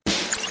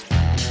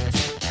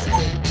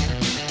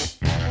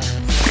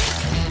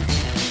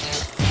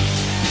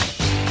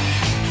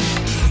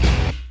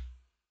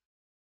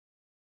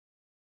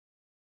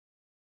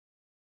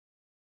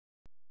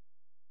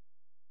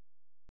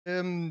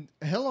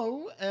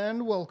Hello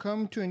and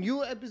welcome to a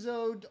new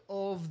episode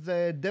of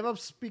the DevOps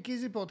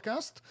Speakeasy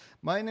podcast.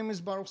 My name is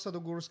Baruch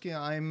Sadogorski.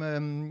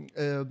 I'm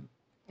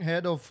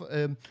head of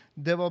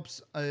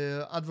DevOps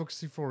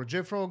advocacy for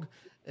JFrog.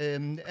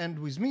 And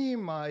with me,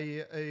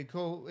 my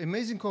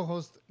amazing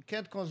co-host,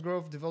 Kat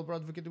Cosgrove, developer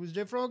advocate with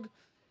JFrog.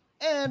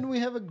 And we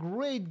have a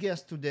great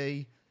guest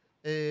today,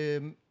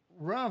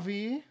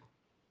 Ravi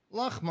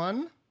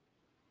Lachman.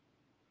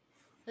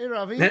 Hey,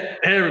 Ravi. Hey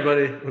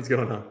everybody, what's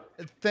going on?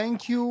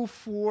 Thank you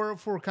for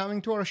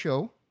coming to our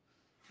show.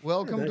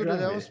 Welcome to the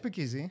DevOps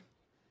Speakeasy.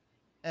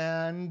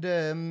 And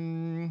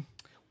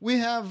we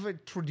have a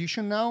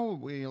tradition now.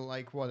 We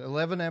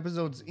 11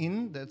 episodes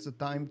in. That's the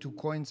time to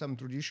coin some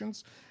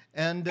traditions.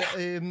 And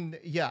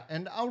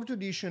and our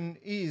tradition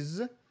is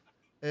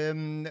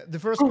the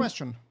first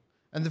question.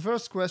 And the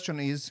first question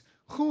is,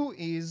 who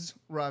is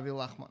Ravi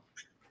Lachman?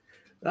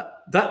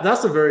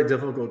 That's a very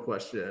difficult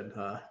question.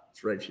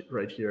 It's right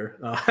here.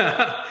 Ravi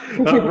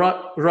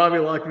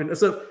Lachman.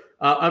 So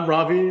I'm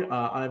Ravi.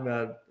 I'm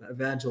an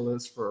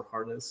evangelist for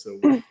Harness, so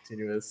we're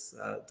continuous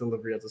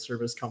delivery as a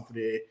service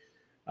company.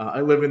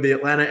 I live in the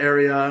Atlanta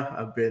area.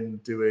 I've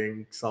been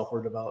doing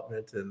software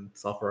development and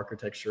software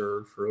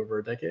architecture for over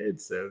a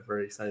decade. So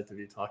very excited to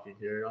be talking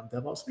here on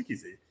DevOps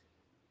Speakeasy.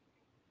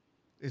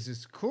 This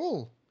is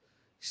cool.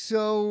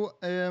 So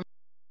I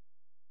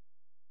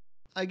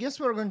guess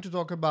we're going to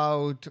talk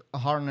about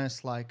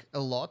Harness a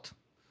lot.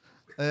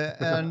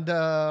 Because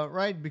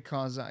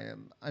I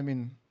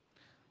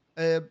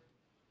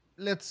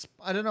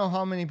don't know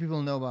how many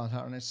people know about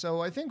Harness. So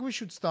I think we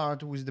should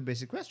start with the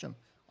basic question.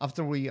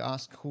 After we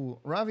ask who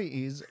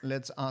Ravi is,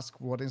 let's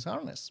ask what is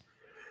Harness?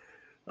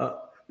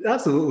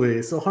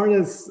 Absolutely. So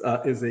Harness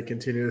is a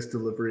continuous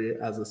delivery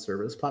as a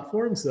service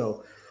platform.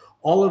 So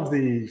all of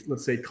the,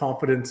 let's say,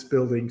 confidence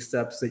building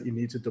steps that you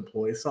need to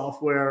deploy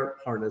software,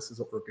 Harness is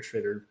an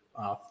orchestrator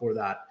for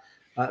that.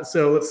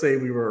 So let's say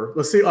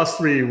us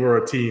three were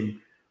a team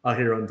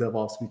here on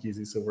DevOps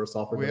Speakeasy. So we're a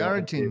software. We are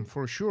a team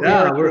for sure.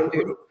 Yeah,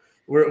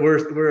 we're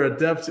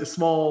a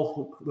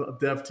small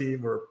dev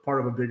team. We're part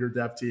of a bigger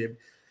dev team.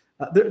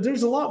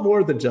 There's a lot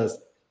more than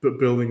just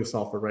building the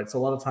software, right? So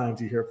a lot of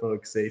times you hear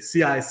folks say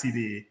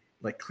CI/CD,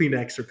 like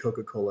Kleenex or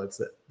Coca-Cola. It's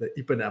the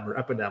eponym or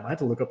eponym. I had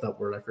to look up that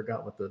word. I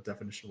forgot what the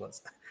definition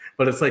was,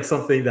 but it's like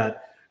something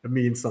that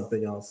means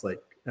something else.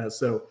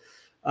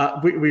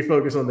 We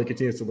focus on the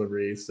continuous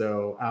delivery.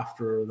 So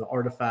after the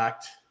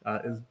artifact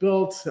is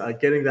built,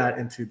 getting that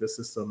into the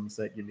systems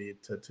that you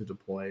need to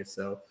deploy.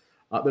 So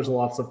there's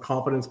lots of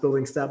confidence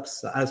building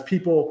steps. As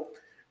people,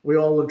 we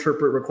all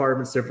interpret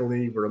requirements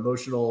differently. We're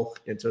emotional,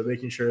 and so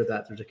making sure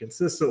that there's a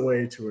consistent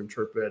way to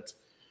interpret,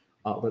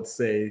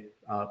 the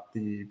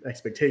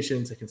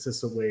expectations, a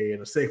consistent way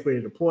and a safe way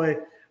to deploy.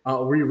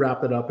 We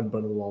wrap it up and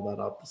bundle all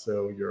that up.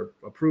 So your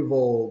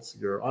approvals,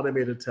 your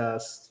automated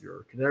tests,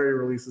 your canary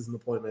releases and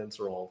deployments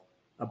are all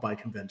by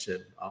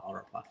convention on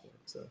our platform.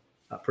 So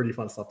pretty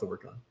fun stuff to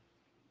work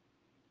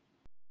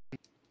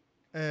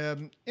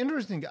on.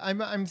 Interesting.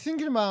 I'm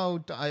thinking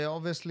about. I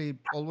obviously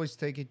always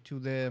take it to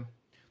the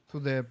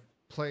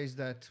place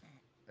that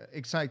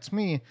excites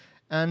me,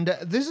 and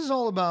this is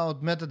all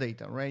about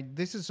metadata, right?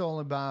 This is all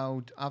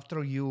about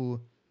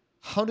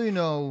how do you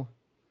know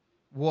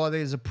what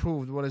is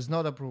approved, what is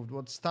not approved,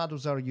 what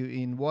status are you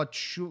in,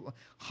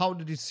 how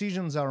the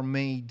decisions are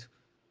made.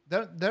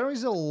 There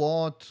is a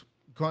lot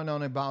going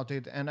on about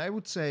it, and I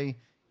would say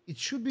it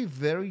should be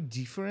very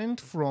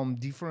different for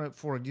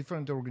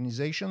different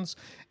organizations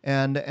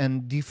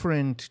and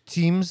different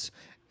teams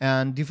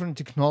and different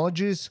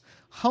technologies.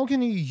 How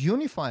can you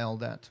unify all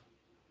that?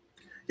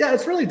 Yeah,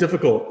 it's really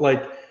difficult.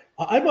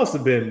 I must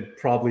have been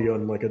probably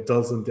on a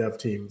dozen dev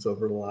teams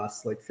over the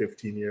last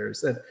 15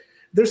 years, and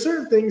there's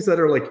certain things that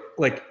are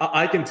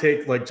I can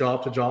take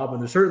job to job,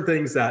 and there's certain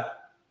things that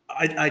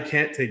I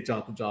can't take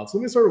job to job. So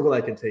let me start with what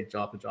I can take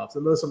job to job.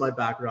 So most of my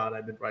background,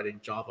 I've been writing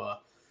Java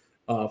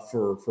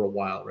for a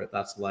while, right?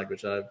 That's the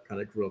language that I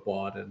kind of grew up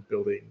on and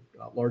building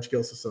large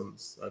scale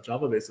systems,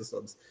 Java-based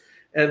systems.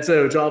 And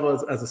so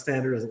Java as a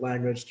standard, as a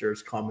language,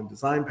 there's common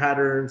design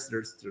patterns,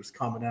 there's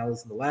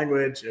commonalities in the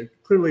language. And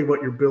clearly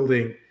what you're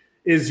building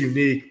is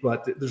unique,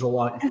 but there's a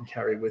lot you can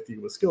carry with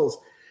you with skills.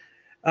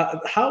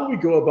 How we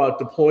go about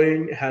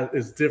deploying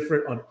is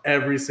different on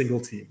every single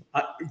team.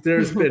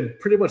 There's been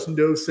pretty much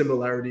no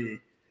similarity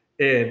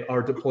in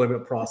our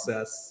deployment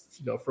process,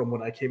 from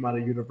when I came out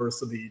of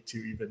university to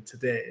even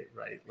today,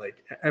 right?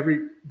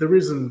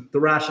 The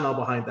rationale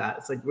behind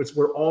that, it's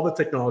where all the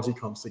technology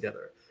comes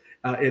together.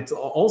 It's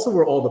also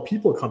where all the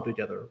people come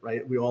together,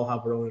 right? We all have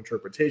our own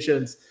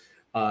interpretations.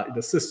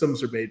 The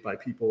systems are made by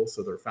people,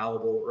 so they're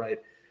fallible, right?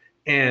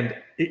 And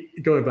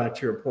going back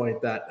to your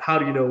point that how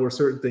do you know where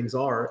certain things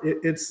are?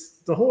 It's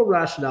the whole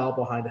rationale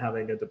behind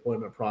having a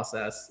deployment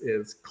process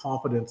is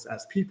confidence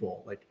as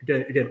people.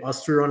 Again,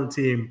 us three on a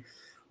team,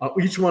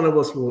 each one of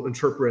us will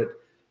interpret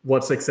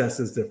what success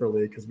is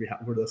differently because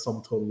we're the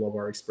sum total of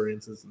our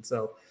experiences. And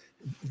so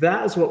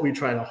that is what we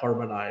try to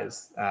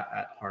harmonize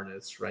at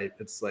Harness, right?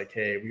 It's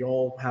hey, we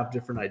all have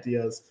different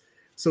ideas.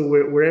 So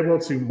we're able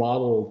to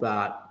model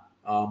that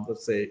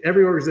Let's say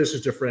every organization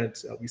is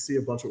different. We see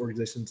a bunch of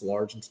organizations,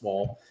 large and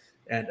small,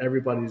 and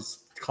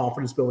everybody's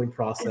confidence building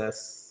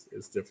process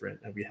is different.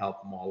 And we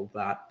help model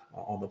that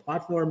on the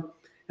platform.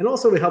 And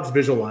also it helps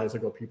visualize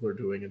like what people are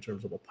doing in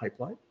terms of a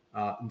pipeline.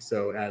 And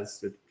so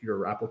as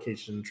your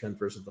application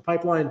transfers the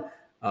pipeline,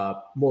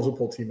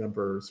 multiple team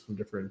members from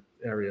different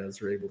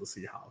areas are able to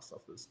see how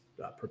stuff is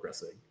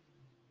progressing.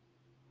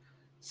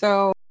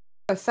 So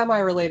a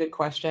semi-related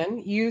question.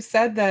 You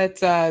said that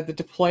the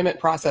deployment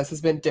process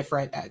has been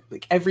different at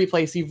like every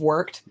place you've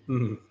worked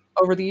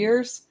over the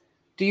years.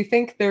 Do you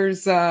think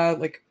there's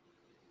like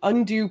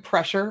undue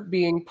pressure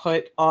being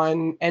put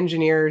on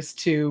engineers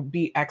to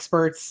be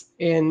experts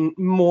in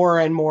more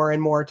and more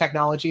and more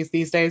technologies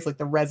these days? Like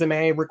the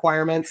resume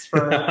requirements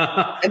for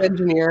an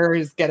engineer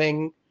is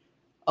getting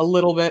a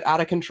little bit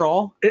out of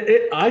control?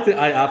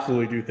 I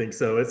absolutely do think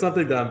so. It's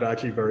something that I'm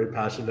actually very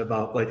passionate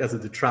about, like as a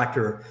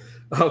detractor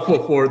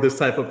for this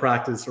type of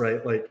practice,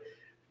 right? Like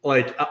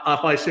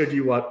if I showed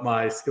you what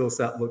my skill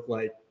set looked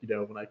like,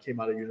 when I came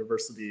out of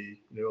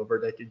university, over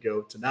a decade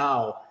ago to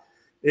now,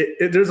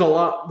 there's a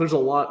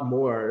lot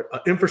more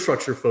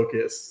infrastructure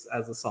focus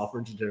as a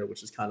software engineer,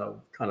 which is kind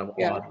of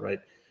odd, right?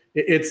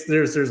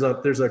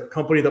 There's a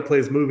company that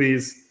plays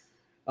movies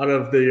out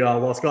of the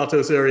Los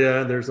Gatos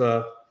area, and there's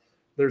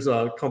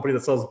a company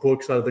that sells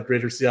books out of the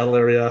greater Seattle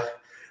area.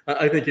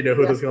 I think you know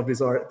who those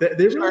companies are.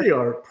 They really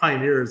are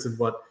pioneers in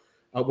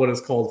what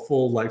is called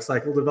full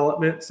lifecycle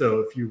development. So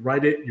if you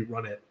write it, you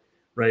run it,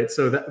 right?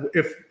 So that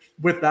if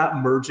with that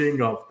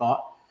merging of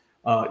thought,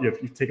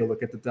 if you take a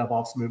look at the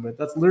DevOps movement,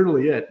 that's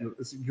literally it.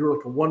 You're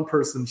like a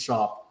one-person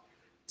shop.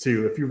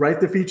 If you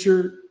write the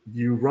feature,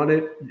 you run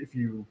it. If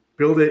you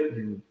build it,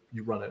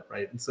 you run it,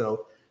 right? And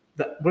so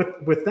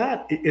with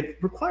that, it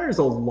requires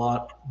a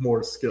lot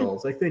more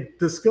skills. I think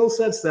the skill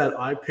sets that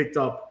I picked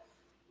up,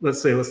 let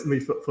me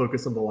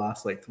focus on the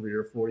last like 3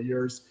 or 4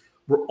 years,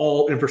 were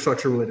all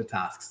infrastructure related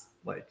tasks.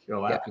 Like,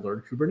 I have to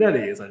learn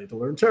Kubernetes. I need to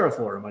learn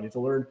Terraform. I need to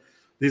learn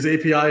these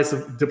APIs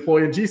to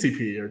deploy in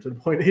GCP or to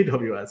deploy in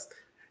AWS.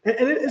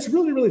 And it's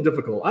really, really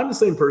difficult. I'm the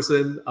same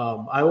person.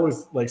 I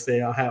always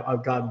say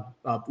I've gotten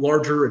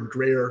larger and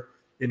grayer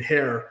in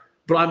hair,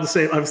 but I'm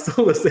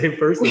still the same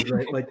person,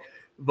 right?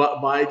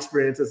 But my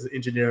experience as an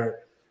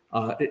engineer,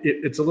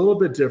 it's a little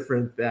bit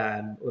different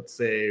than, let's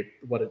say,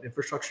 what an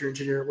infrastructure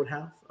engineer would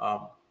have.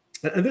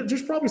 And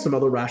there's probably some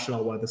other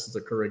rationale why this is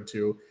occurring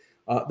too.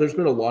 There's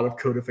been a lot of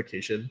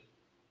codification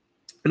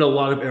in a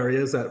lot of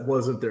areas that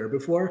wasn't there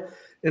before.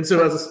 And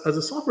so as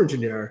a software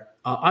engineer,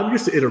 I'm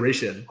used to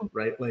iteration,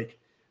 right?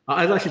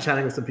 I was actually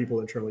chatting with some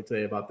people internally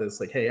today about this.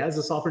 Like, hey, as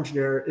a software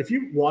engineer, if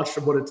you watched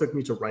what it took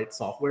me to write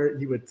software,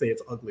 you would say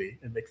it's ugly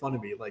and make fun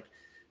of me.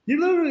 You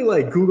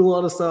literally Google a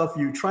lot of stuff.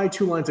 You try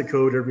 2 lines of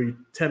code every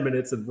 10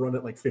 minutes and run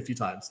it 50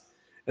 times.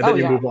 And then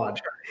you move on.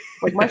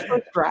 Like my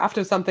first draft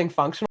of something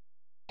functional,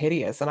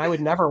 hideous. And I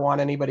would never want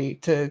anybody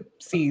to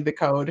see the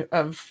code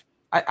of,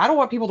 I don't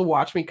want people to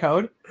watch me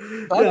code.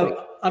 Yeah,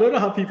 I don't know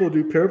how people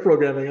do pair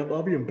programming.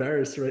 I'll be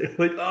embarrassed, right?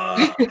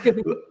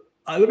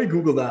 Let me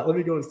Google that. Let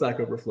me go in Stack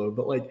Overflow.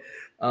 But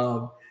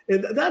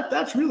and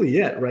that's really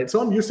it, right?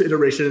 So I'm used to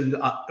iteration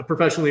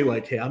professionally.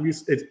 Hey,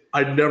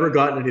 I've never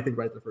gotten anything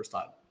right the first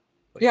time.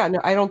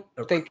 I don't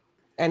think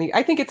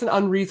I think it's an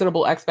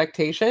unreasonable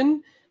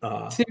expectation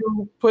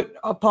to put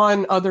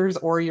upon others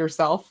or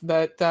yourself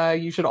that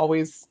you should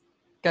always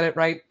get it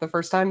right the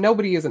first time.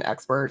 Nobody is an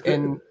expert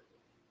in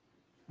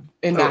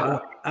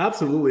that.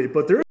 Absolutely.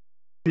 But there are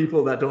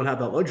people that don't have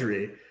that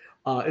luxury.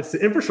 It's the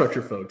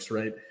infrastructure folks,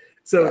 right?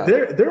 So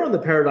they're on the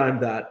paradigm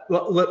that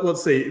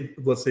let's say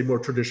more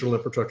traditional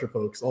infrastructure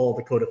folks, all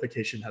the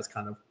codification has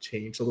kind of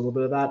changed a little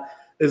bit of that,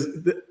 is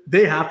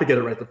they have to get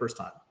it right the first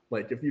time.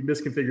 If you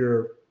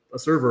misconfigure a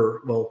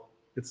server, well,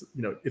 it's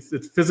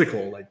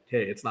physical.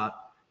 Hey, it's not,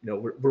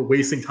 we're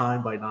wasting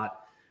time by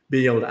not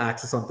being able to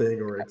access something,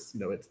 or it's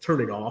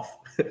turning off,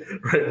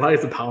 right? Why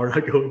is the power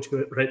not going to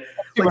it, right?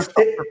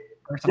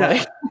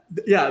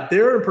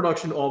 They're in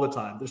production all the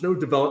time. There's no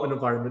development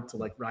environment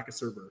to rack a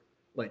server.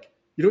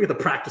 You don't get the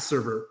practice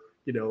server,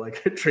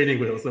 training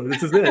wheels. I mean,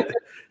 this is it.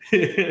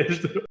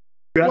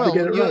 You have to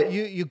get it right.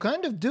 You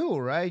kind of do,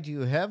 right?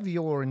 You have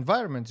your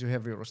environments, you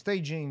have your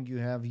staging, you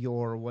have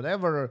your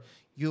whatever.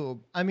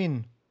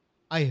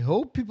 I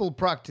hope people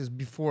practice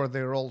before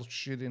they roll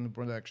shit in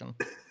production.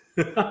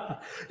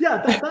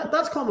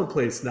 That's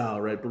commonplace now,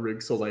 right,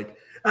 Baruch? So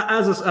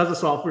as a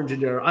software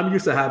engineer, I'm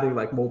used to having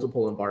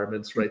multiple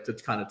environments, right, to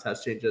kind of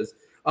test changes.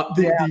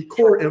 The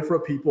core infra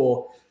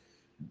people,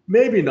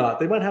 maybe not.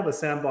 They might have a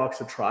sandbox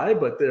to try,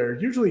 but they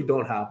usually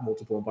don't have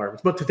multiple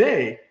environments. But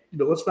today,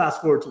 let's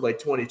fast forward to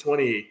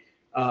 2020,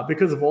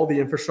 because of all the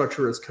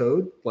infrastructure as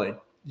code,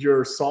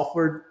 your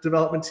software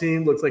development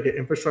team looks like an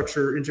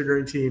infrastructure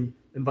engineering team,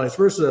 and vice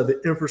versa.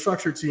 The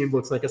infrastructure team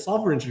looks like a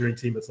software engineering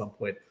team at some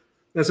point.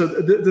 And so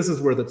this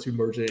is where the two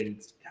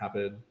mergings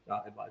happen,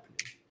 in my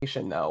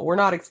opinion. No, we're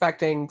not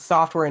expecting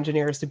software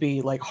engineers to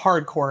be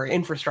hardcore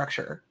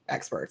infrastructure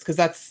experts, because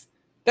that's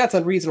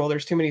unreasonable.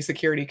 There's too many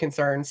security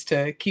concerns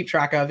to keep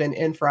track of in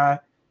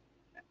infra.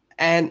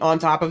 And on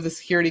top of the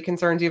security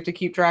concerns you have to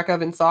keep track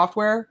of in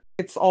software,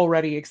 it's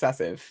already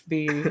excessive.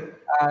 The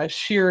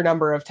sheer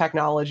number of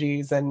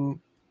technologies and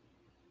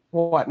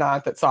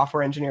whatnot that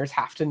software engineers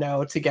have to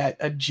know to get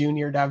a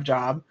junior dev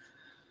job.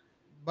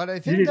 But I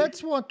think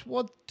that's what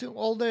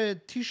all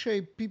the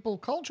T-shaped people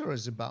culture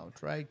is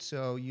about, right?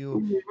 So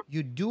you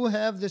do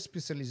have the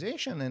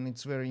specialization, and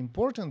it's very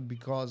important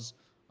because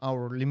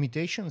our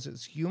limitations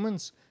as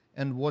humans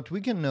and what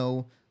we can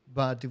know.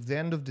 But at the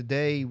end of the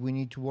day, we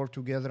need to work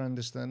together,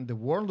 understand the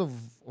world of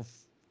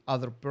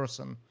other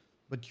person.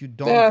 But you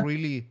don't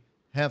really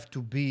have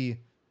to be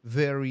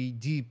very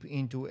deep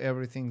into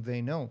everything they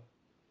know.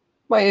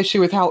 My issue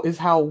with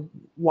how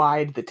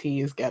wide the T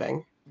is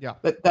getting. Yeah,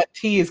 that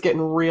T is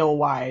getting real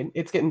wide.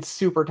 It's getting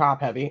super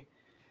top heavy.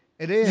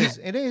 It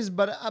is.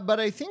 But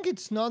I think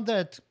it's not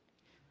that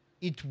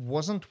it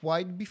wasn't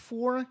wide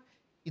before.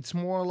 It's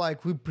more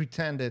like we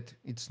pretended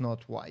it's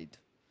not wide.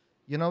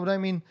 You know what I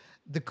mean?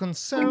 The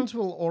concerns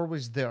will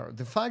always there.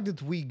 The fact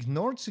that we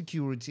ignored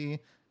security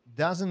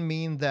doesn't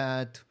mean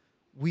that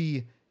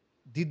we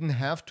didn't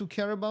have to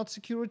care about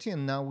security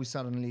and now we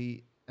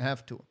suddenly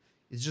have to.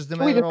 It's just a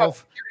matter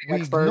of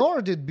we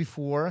ignored it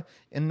before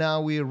and now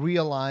we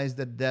realize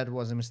that that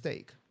was a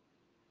mistake.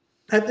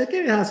 I think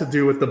it has to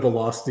do with the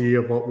velocity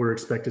of what we're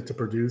expected to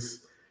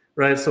produce,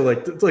 right? So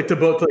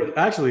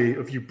actually,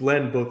 if you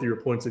blend both of your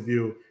points of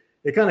view,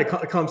 it kind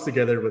of comes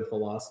together with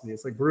velocity.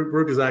 It's like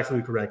Baruch is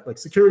actually correct. Like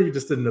security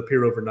just didn't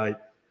appear overnight,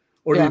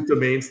 or these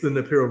domains didn't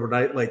appear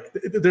overnight. Like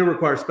they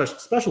require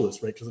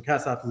specialists, right? Because the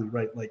cat's absolutely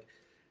right. Like,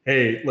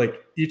 hey,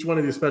 like each one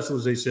of these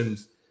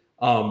specializations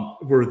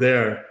were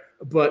there,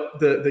 but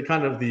the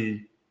kind of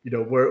the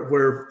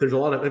where there's a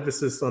lot of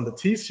emphasis on the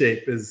T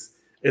shape is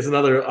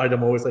another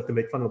item I always like to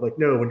make fun of. Like,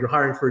 no, when you're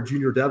hiring for a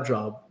junior dev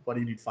job, why do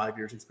you need 5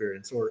 years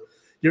experience? Or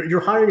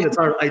you're hiring an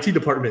entire IT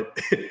department.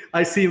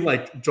 I've seen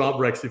like job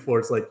recs before.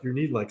 It's like you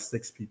need like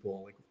 6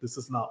 people. Like this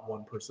is not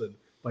one person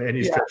by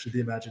any stretch of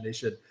the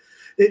imagination.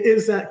 It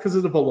is that because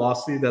of the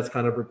velocity that's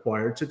kind of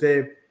required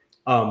today,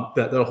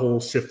 that the whole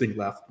shifting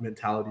left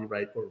mentality,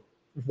 right, or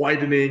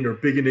widening or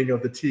biggening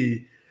of the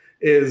T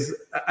is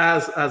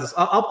as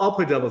I'll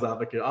play devil's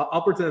advocate.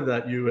 I'll pretend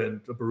that you and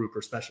Baruch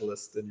are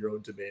specialists in your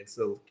own domain.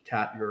 So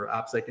Kat, you're an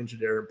AppSec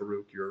engineer, and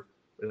Baruch, you're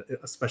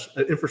a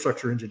special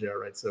infrastructure engineer,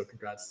 right? So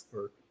congrats,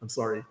 or I'm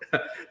sorry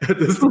at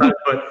this time,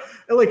 but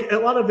like a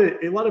lot of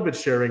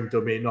it's sharing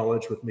domain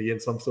knowledge with me in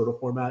some sort of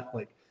format.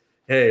 Like,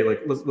 hey,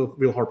 like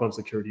we'll harp on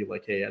security.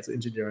 Like, hey, as an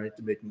engineer, I have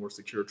to make more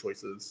secure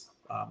choices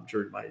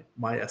during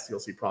my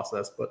SDLC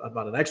process, but I'm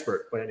not an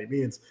expert by any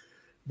means.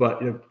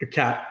 But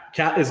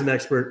Kat is an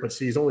expert, but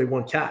she's only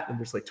one cat, and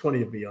there's like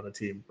 20 of me on a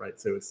team, right?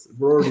 So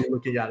we're already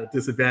looking at a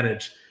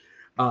disadvantage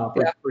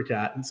for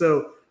Kat, and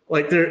so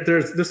like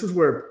this is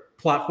where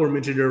platform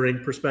engineering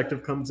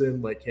perspective comes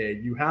in. Like, hey,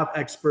 you have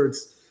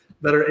experts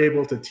that are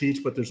able to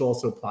teach, but there's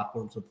also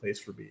platforms in place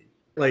for me.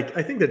 Like,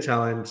 I think the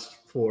challenge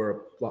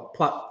for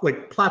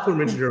platform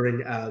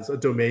engineering as a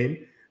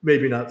domain,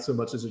 maybe not so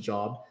much as a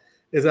job,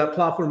 is that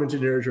platform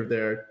engineers are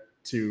there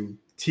to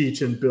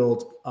teach and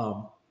build.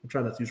 I'm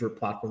trying not to use the word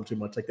platform too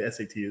much, like the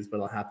SATs, but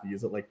I'll have to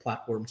use it like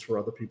platforms for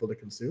other people to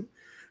consume.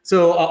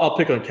 So I'll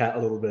pick on Kat a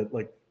little bit.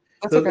 Like,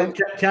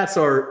 Kat's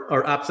our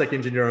AppSec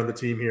engineer on the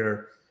team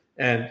here.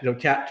 And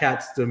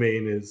Kat's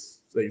domain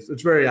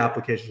it's very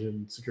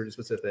application security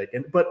specific,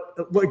 but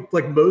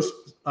like most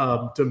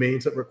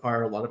domains that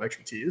require a lot of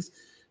expertise,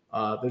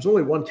 there's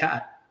only one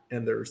Kat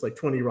and there's like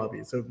 20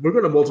 Robbies. So we're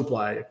going to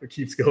multiply if it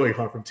keeps going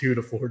on from 2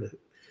 to 4 to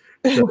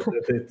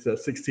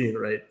it's 16,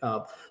 right?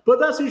 But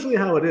that's usually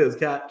how it is.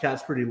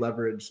 Kat's pretty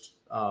leveraged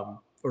or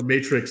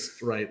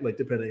matrixed, right? Like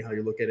depending how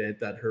you look at it,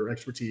 that her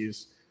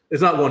expertise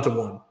is not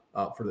one-to-one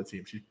for the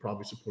team. She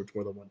probably supports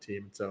more than one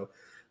team. So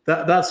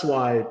that's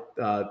why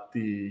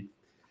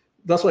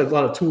that's why a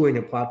lot of tooling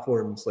and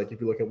platforms, like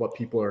if you look at what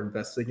people are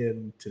investing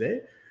in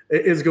today,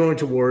 is going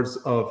towards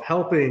of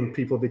helping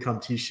people become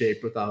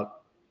T-shaped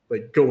without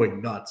like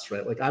going nuts,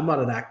 right? Like I'm not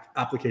an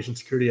application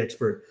security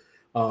expert,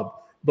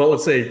 but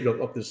let's say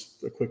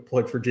just a quick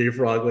plug for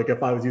JFrog. Like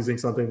if I was using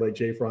something like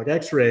JFrog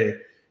X-Ray,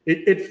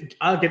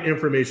 I'll get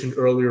information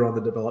earlier on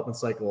the development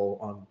cycle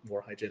on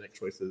more hygienic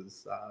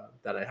choices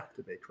that I have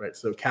to make, right?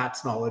 So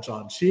Kat's knowledge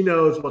she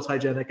knows what's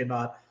hygienic and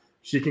not.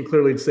 She can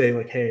clearly say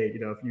like, hey,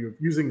 if you're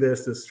using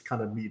this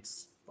kind of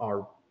meets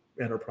our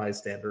enterprise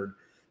standard.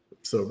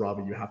 So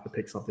Robbie, you have to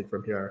pick something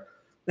from here.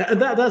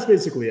 And that's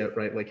basically it,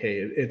 right? Like, hey,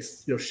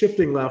 it's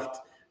shifting left,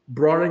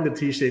 broadening the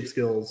T-shaped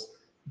skills,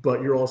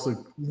 but you're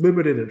also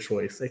limited in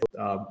choice.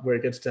 Where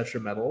it gets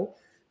detrimental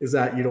is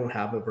that you don't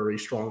have a very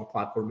strong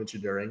platform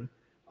engineering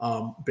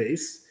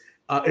base.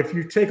 If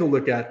you take a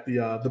look at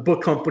the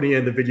book company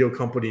and the video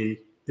company,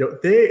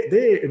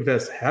 they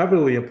invest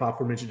heavily in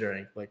platform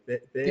engineering. Like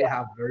they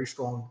have very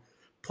strong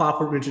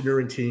platform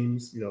engineering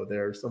teams.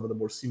 They're some of the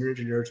more senior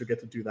engineers who get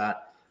to do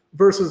that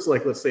versus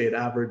like, let's say an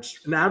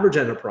average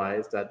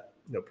enterprise that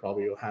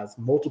probably has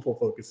multiple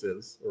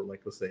focuses, or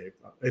like let's say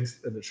it's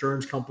an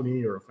insurance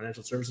company or a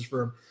financial services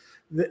firm,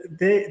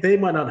 they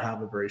might not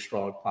have a very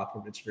strong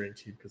platform engineering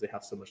team because they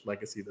have so much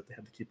legacy that they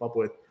have to keep up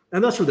with.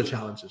 And that's where the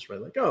challenge is,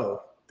 right? Like,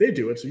 oh, they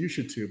do it, so you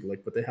should too.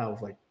 But they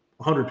have like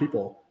 100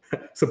 people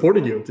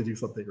supporting you to do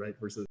something, right?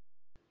 Versus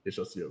it's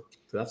just you.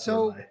 So that's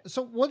so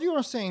what you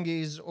are saying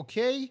is,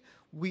 okay,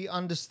 we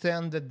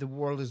understand that the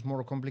world is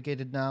more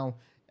complicated now,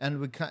 and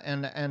we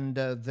can and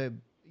the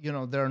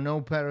there are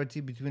no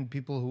parity between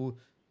people who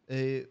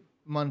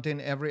maintain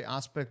every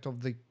aspect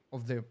of the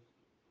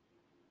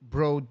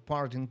broad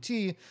part in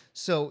T.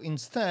 So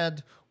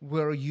instead,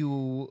 where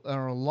you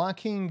are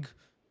lacking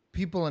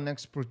people and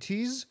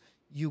expertise,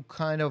 you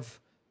kind of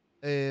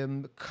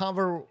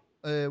cover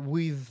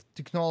with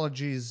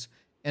technologies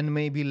and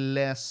maybe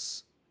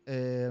less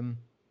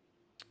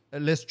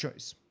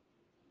choice.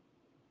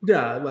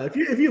 Yeah, like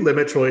if you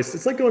limit choice,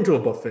 it's like going to a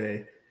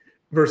buffet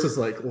versus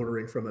like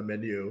ordering from a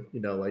menu.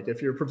 Like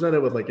if you're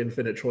presented with like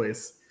infinite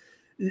choice,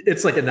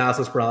 it's like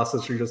analysis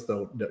paralysis. You just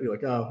don't know. You're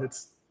like, oh,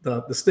 it's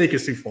the steak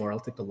is too far. I'll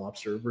take the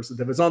lobster. Versus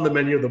if it's on the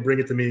menu, they'll bring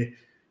it to me.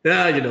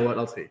 Yeah, you know what?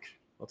 I'll take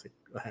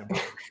a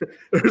hamburger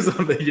or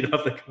something. You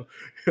don't have to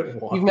go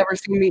walk. You've never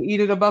seen me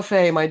eat at a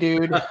buffet, my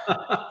dude.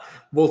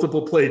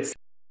 Multiple plates.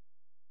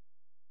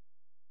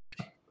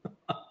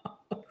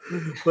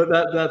 But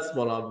that's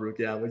spot on, Brooke.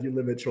 Yeah, when you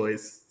limit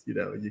choice, you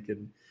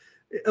can.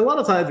 A lot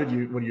of times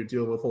when you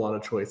deal with a lot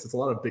of choice, it's a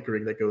lot of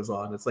bickering that goes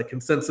on. It's like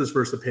consensus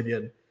versus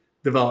opinion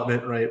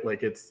development, right?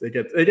 Like it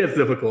gets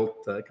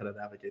difficult to kind of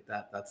navigate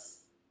that.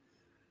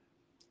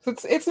 So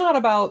it's not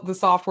about the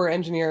software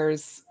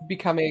engineers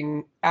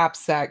becoming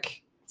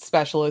AppSec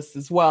specialists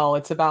as well.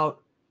 It's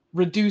about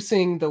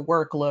reducing the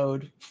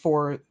workload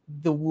for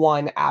the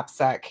one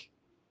AppSec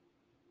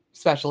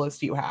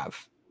specialist you have.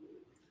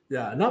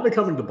 Yeah, not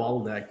becoming the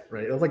bottleneck,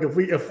 right? Like if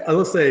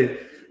let's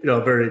say,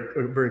 a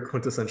very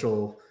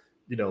quintessential,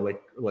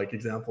 like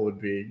example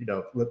would be,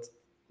 let's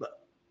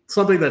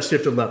something that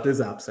shifted left is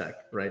AppSec,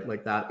 right?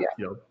 Like that,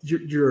 yeah.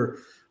 You're a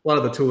lot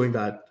of the tooling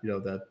that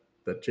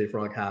that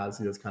JFrog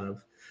has, is kind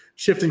of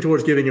shifting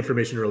towards giving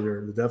information earlier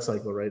in the dev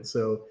cycle, right?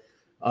 So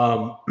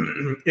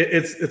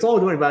it's all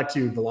going back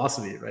to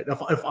velocity, right?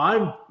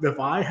 If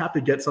I have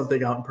to get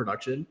something out in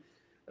production,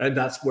 and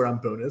that's where I'm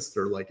bonused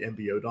or like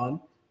MBO'd on.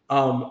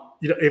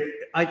 If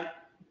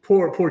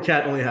poor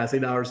cat only has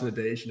 8 hours in a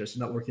day, she's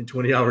not working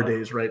 20-hour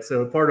days, right?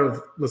 So part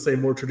of, let's say,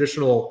 more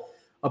traditional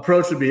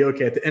approach would be,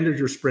 okay, at the end of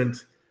your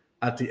sprint,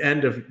 at the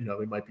end of,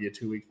 it might be a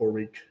 2-week,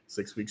 4-week,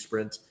 6-week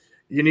sprint,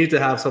 you need to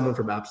have someone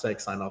from AppSec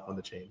sign off on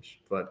the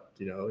change. But,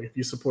 if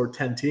you support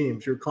 10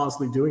 teams, you're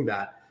constantly doing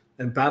that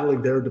and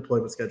battling their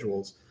deployment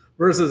schedules.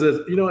 Versus,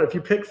 if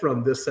you pick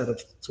from this set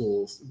of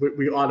tools,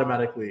 we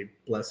automatically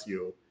bless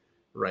you,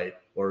 right?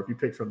 Or if you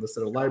pick from this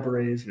set of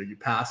libraries, you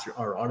pass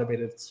our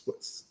automated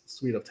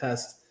suite of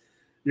tests,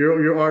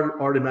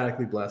 you're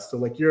automatically blessed. So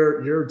like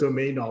your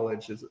domain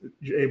knowledge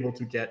you're able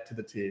to get to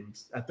the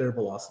teams at their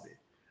velocity.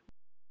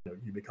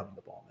 You become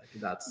the bottleneck.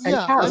 That's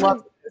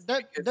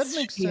that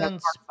makes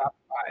sense.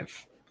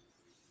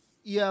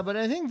 Yeah, but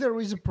I think there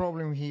is a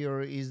problem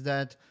here is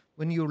that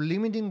when you're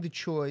limiting the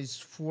choice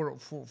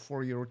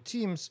for your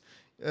teams,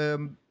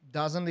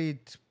 doesn't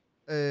it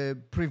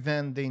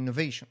prevent the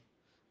innovation?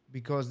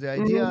 Because the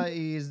idea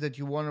is that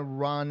you want to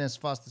run as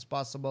fast as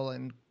possible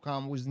and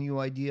come with new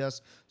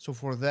ideas. So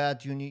for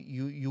that,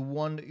 you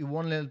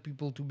want let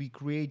people to be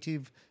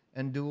creative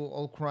and do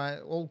all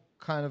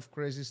kind of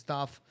crazy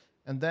stuff.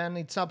 And then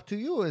it's up to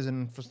you as an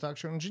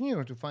infrastructure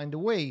engineer to find a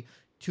way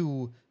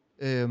to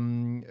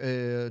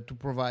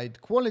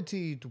provide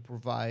quality, to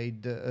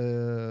provide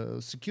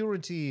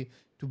security,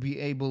 to be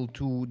able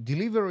to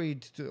deliver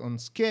it on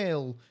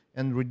scale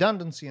and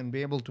redundancy, and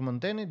be able to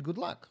maintain it. Good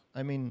luck.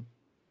 I mean.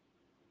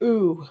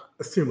 Ooh,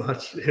 that's too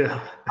much. Yeah,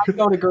 I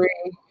don't agree.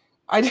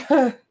 I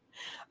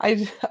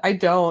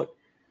don't.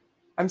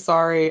 I'm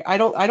sorry. I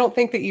don't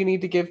think that you need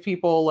to give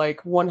people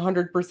like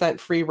 100%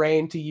 free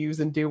reign to use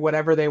and do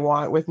whatever they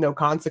want with no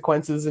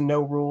consequences and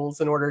no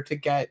rules in order to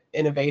get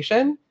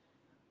innovation.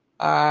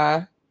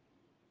 I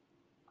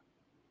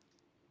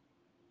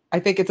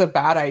think it's a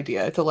bad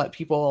idea to let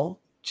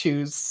people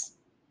choose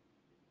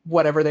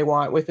whatever they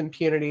want with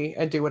impunity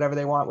and do whatever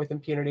they want with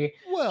impunity.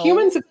 Well,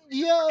 humans, but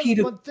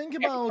think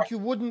about you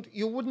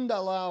wouldn't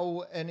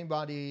allow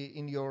anybody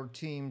in your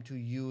team to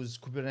use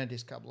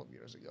Kubernetes a couple of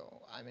years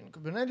ago. I mean,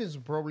 Kubernetes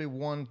probably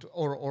won't,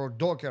 or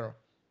Docker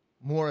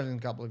more than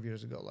a couple of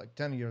years ago, like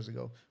 10 years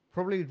ago.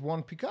 Probably it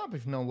won't pick up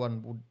if no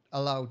one would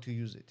allow to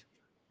use it.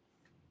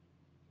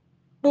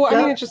 Well, I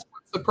mean, it's just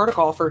the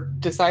protocol for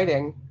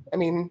deciding. I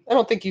mean, I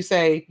don't think you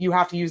say you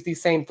have to use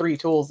these same 3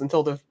 tools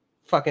until the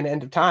fucking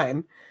end of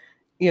time.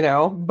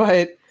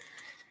 But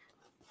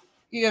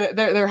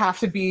there have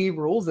to be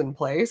rules in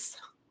place.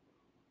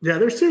 Yeah,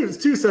 there's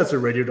two sets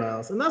of radio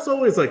dials, and that's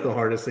always like the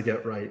hardest to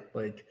get right.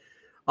 Like,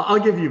 I'll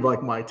give you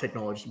like my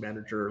technology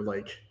manager,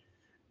 like,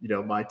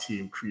 my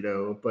team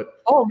credo,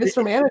 but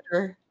Mr.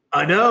 Manager.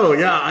 I know,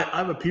 yeah,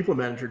 I'm a people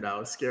manager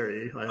now. It's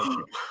scary. I have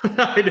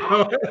people.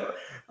 I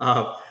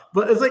know,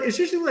 But it's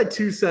usually like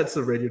two sets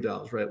of radio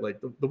dials, right? Like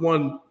the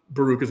one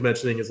Baruch is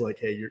mentioning is like,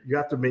 hey, you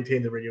have to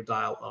maintain the radio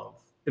dial of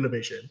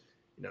innovation.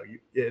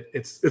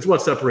 It's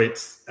what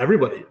separates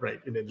everybody, right,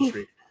 in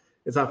industry.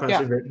 It's not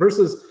fast and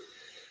versus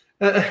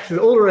the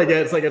older I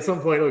get, it's like at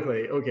some point,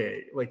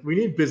 okay, like we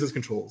need business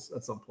controls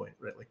at some point,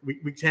 right? Like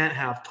we can't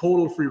have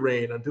total free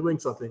reign on doing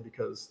something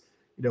because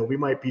we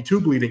might be too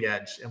bleeding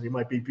edge and we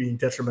might be being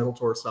detrimental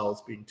to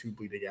ourselves being too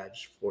bleeding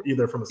edge for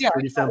either from a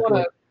security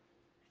standpoint.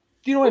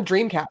 You don't want to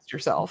dreamcast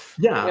yourself.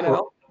 Yeah,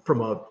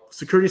 from a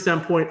security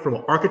standpoint, from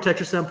an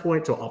architecture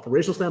standpoint, to an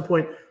operational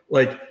standpoint,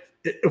 like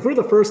if we're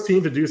the first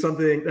team to do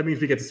something, that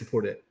means we get to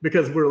support it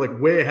because we're like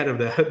way ahead of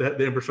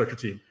the infrastructure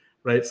team,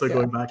 right? So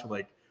going back to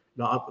like,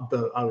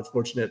 I was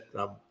fortunate.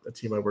 A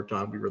team I worked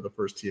on, we were the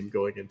first team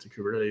going into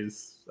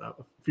Kubernetes a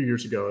few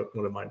years ago at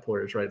one of my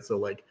employers, right? So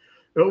like,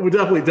 we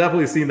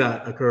definitely seen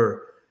that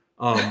occur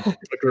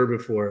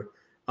before.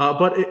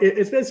 But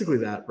it's basically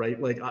that,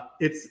 right? Like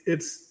it's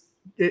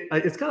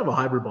kind of a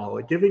hybrid model,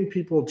 like giving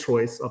people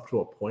choice up to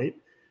a point,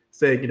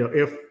 saying,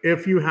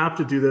 if you have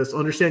to do this,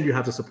 understand you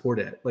have to support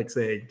it. Like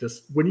say,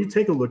 just when you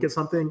take a look at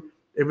something,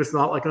 if it's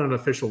not like on an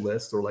official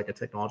list or like a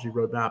technology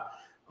roadmap,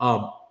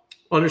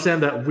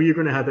 understand that we're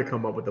going to have to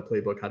come up with a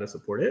playbook how to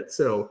support it.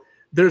 So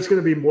there's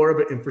going to be more of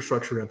an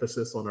infrastructure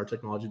emphasis on our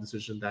technology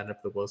decision than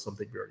if there was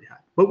something we already had,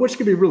 but which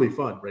can be really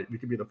fun, right? We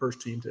could be the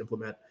first team to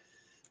implement,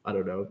 I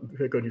don't know,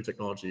 pick a new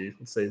technology.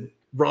 Let's say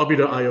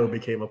Robbie.io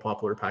became a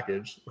popular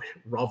package,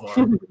 Rawvar,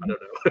 I don't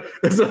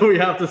know. So we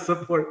have to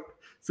support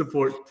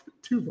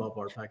two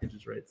Rawvar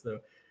packages, right? So,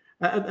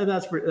 and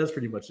that's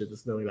pretty much it.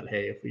 Just knowing that,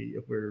 hey,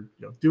 if we're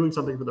doing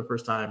something for the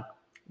first time,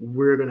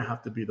 we're going to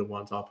have to be the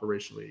ones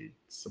operationally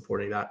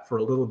supporting that for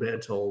a little bit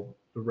until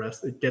the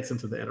rest it gets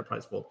into the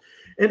enterprise fold.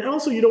 And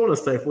also, you don't want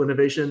to stifle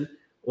innovation.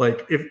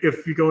 Like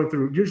if you're going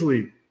through,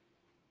 usually,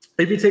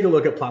 if you take a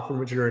look at platform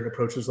engineering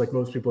approaches, like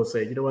most people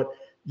say, you know what?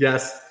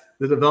 Yes,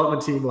 the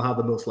development team will have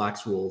the most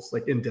lax rules,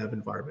 like in dev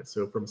environments.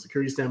 So from a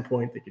security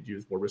standpoint, they could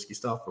use more risky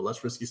stuff or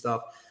less risky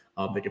stuff.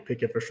 They could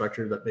pick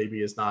infrastructure that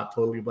maybe is not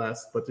totally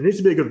blessed, but there needs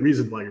to be a good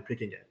reason why you're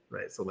picking it,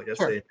 right? So like I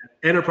say,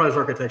 enterprise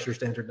architecture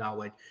standard now,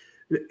 like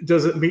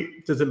does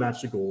it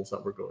match the goals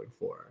that we're going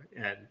for?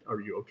 And are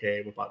you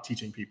okay about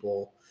teaching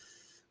people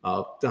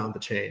down the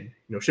chain,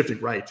 shifting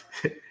right?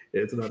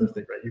 It's another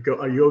thing, right?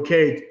 Are you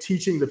okay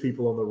teaching the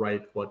people on the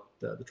right what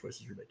the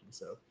choices you're making?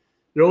 So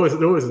there always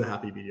is a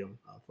happy medium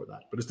for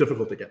that, but it's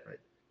difficult to get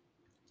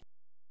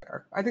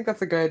right. I think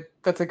that's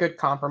a good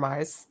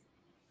compromise.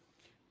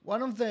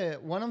 One of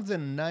the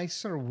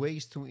nicer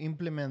ways to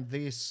implement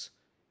this,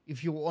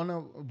 if you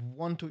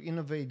want to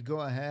innovate,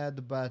 go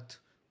ahead, but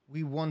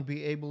we won't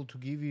be able to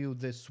give you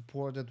the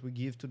support that we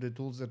give to the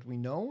tools that we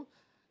know,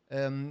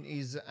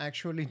 is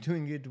actually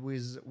doing it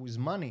with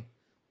money,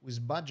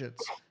 with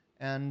budgets.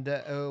 And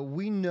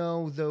we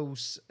know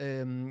those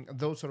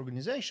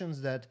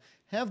organizations that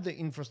have the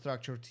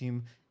infrastructure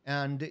team,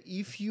 and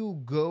if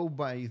you go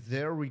by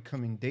their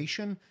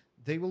recommendation,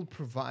 they will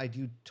provide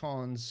you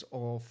tons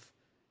of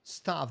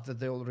stuff that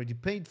they already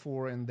paid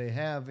for and they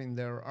have in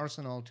their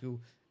arsenal to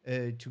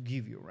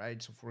give you,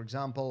 right? So, for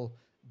example,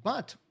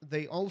 but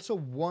they also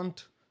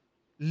won't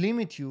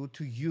limit you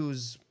to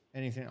use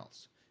anything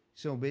else.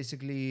 So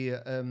basically,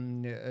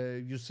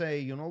 you say,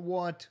 you know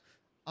what?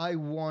 I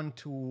want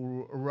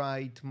to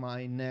write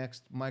my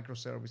next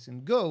microservice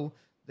in Go.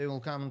 They will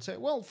come and say,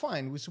 well,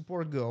 fine, we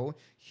support Go.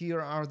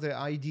 Here are the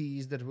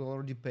IDs that we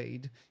already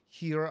paid.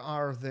 Here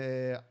are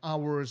the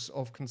hours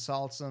of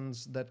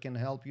consultants that can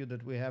help you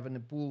that we have in the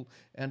pool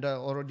and are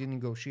already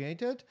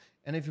negotiated.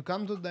 And if you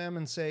come to them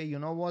and say, you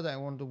know what, I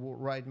want to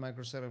write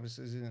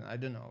microservices in, I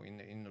don't know,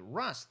 in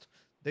Rust,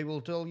 they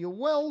will tell you,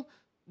 well,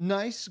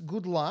 nice,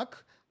 good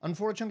luck.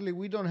 Unfortunately,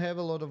 we don't have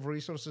a lot of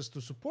resources to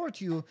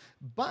support you,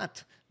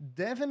 but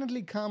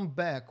definitely come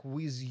back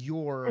with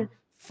your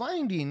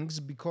findings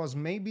because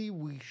maybe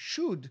we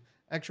should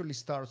actually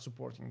start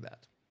supporting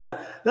that.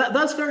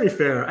 That's very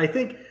fair. I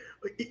think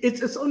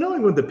it's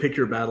knowing when to pick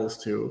your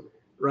battles too,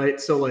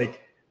 right? So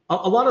like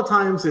a lot of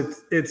times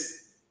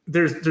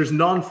there's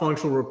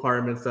non-functional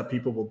requirements that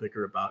people will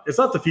bicker about. It's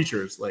not the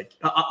features. Like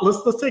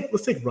let's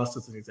take Rust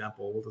as an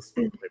example. We'll just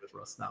play with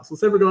Rust now. So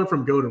let's say we're going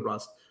from Go to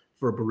Rust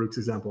for Baruch's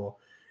example.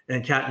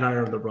 And Kat and I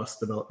are on the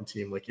Rust development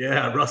team. Like,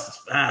 yeah, Rust is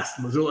fast.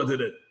 Mozilla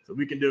did it, so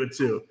we can do it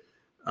too.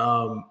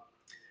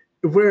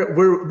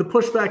 Where the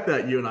pushback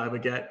that you and I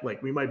would get,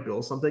 like we might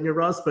build something in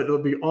Rust, but it'll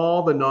be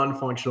all the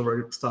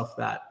non-functional stuff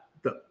that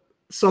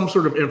some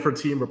sort of infra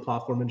team or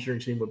platform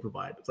engineering team would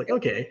provide. It's like,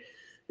 okay,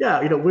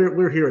 yeah,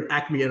 we're here at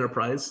Acme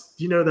Enterprise.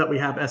 Do you know that we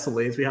have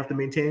SLAs we have to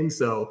maintain?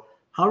 So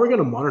how are we going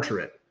to monitor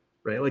it,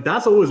 right? Like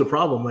that's always a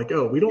problem. Like,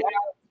 oh, we don't.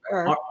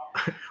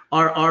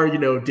 Our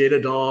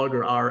Datadog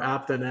or our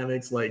App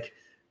Dynamics, like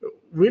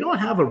we don't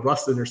have a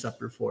Rust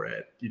interceptor for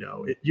it.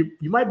 You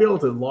might be able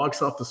to log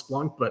stuff to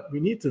Splunk, but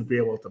we need to be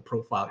able to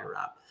profile your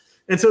app.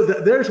 And so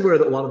there's where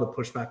a lot of the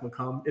pushback will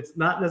come. It's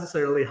not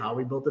necessarily how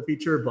we built the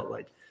feature, but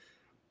like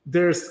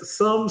there's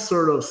some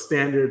sort of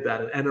standard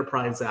that an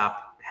enterprise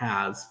app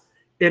has,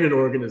 in an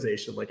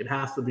organization. Like it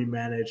has to be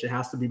managed, it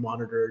has to be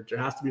monitored, there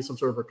has to be some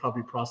sort of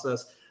recovery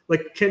process.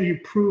 Like, can you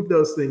prove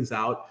those things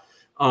out?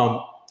 And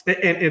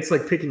it's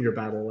like picking your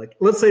battle. Like,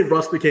 let's say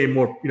Rust became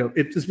more,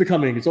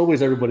 it's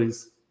always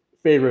everybody's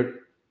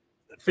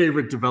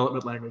favorite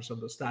development language on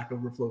the Stack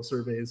Overflow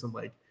surveys. And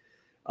like,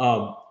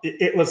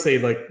 let's say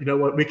like, you know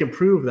what, we can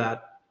prove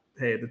that,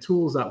 hey, the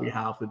tools that we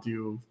have to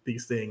do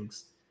these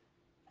things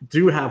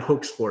do have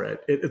hooks for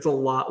it. It's a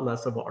lot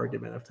less of an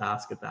argumentative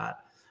task at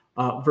that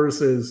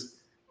versus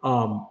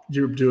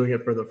you're doing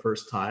it for the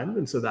first time.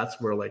 And so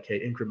that's where like, hey,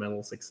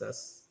 incremental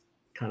success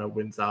kind of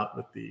wins out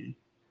with the,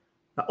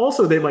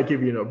 also they might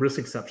give you a risk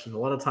exception. A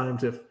lot of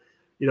times if,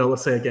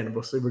 let's say again,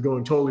 we're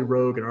going totally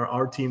rogue and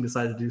our team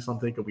decided to do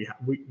something and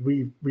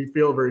we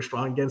feel very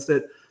strong against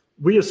it,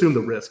 we assume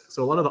the risk.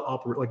 So a lot of the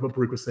like what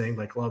Baruch was saying,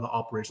 like a lot of the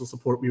operational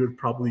support we would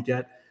probably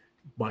get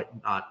might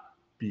not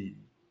be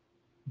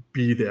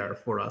there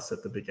for us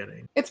at the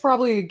beginning. That's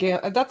probably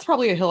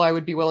a hill I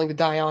would be willing to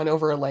die on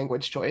over a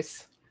language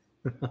choice.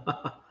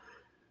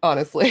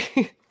 Honestly.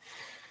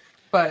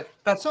 But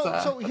that's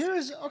so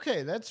here's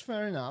okay, that's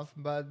fair enough,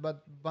 but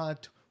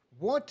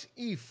what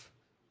if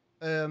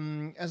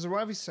as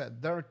Ravi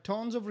said, there are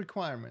tons of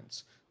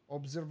requirements,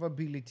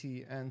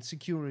 observability and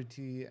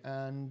security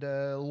and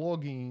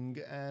logging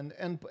and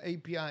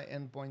API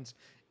endpoints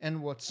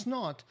and what's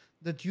not,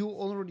 that you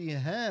already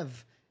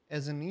have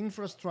as an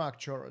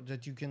infrastructure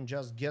that you can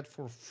just get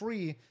for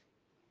free,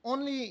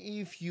 only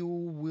if you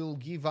will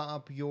give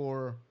up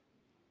your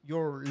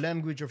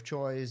language of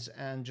choice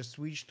and just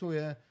switch to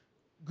a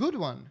good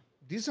one,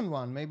 decent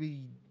one,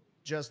 maybe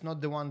just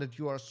not the one that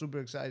you are super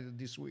excited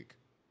this week.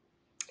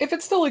 If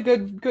it's still a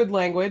good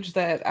language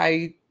that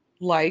I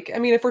like, I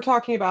mean, if we're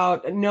talking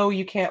about, no,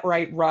 you can't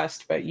write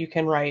Rust, but you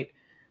can write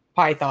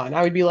Python,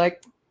 I would be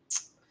like,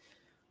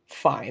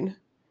 fine.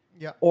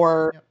 Yeah.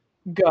 Or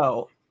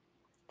Go,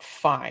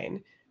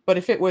 fine. But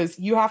if it was,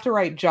 you have to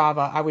write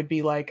Java, I would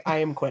be like, I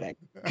am quitting.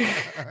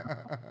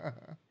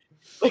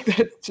 Like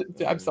that's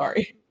I'm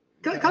sorry.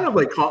 Kind of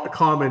like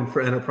common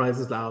for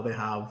enterprises now, they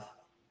have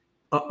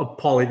a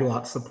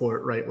polyglot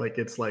support, right? Like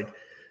it's like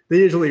they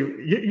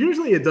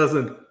usually it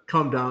doesn't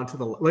come down to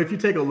like if you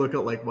take a look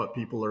at like what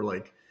people are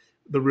like,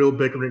 the real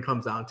bickering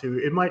comes down to,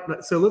 it might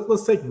not. So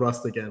let's take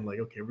Rust again. Like,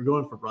 okay, we're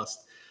going for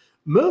Rust.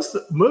 Most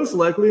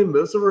likely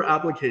most of our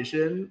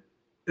application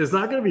is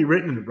not going to be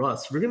written in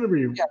Rust. We're going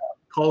to be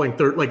calling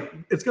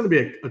it's going to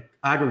be a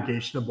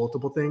aggregation of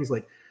multiple things.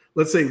 Like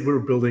let's say we're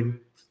building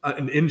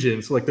an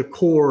engine, so like the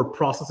core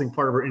processing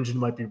part of our engine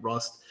might be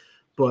Rust,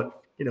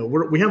 but we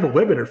have a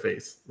web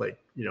interface. Like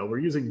we're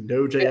using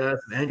Node.js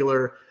and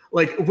Angular.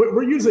 Like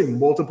we're using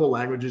multiple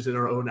languages in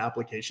our own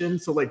application.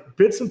 So like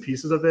bits and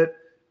pieces of it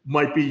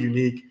might be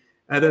unique,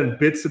 and then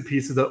bits and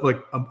pieces of like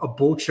a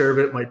bulk share of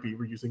it might be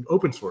we're using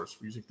open source,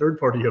 we're using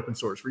third-party open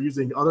source, we're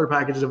using other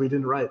packages that we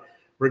didn't write.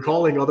 We're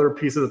calling other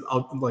pieces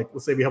of, like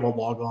let's say we have a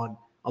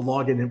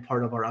login in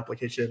part of our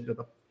application.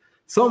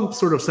 Some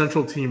sort of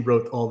central team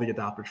wrote all the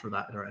adapters for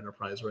that in our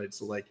enterprise, right?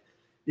 So like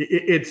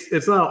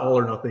it's not an all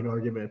or nothing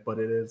argument, but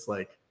it is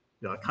like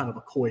kind of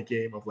a coy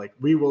game of like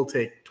we will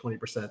take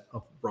 20%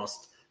 of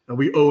Rust and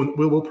we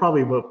will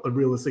probably, a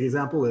realistic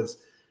example is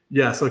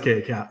yes,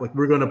 okay, Kat, like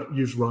we're going to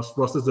use Rust.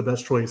 Rust is the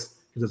best choice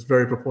because it's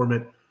very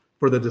performant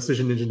for the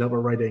decision engine that we're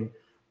writing,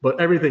 but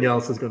everything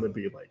else is going to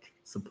be like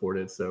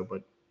supported. So,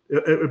 but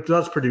it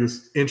does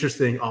produce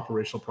interesting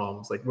operational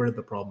problems. Like where did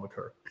the problem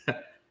occur?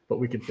 But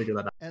we can figure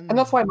that out. And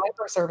that's why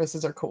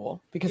microservices are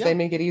cool because they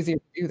make it easier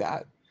to do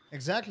that.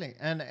 Exactly.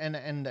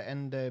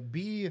 And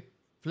be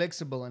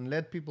flexible and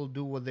let people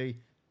do what they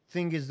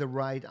think is the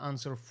right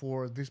answer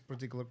for this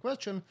particular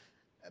question.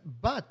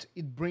 But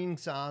it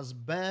brings us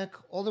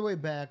all the way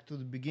back to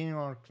the beginning of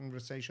our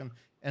conversation.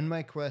 And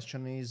my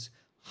question is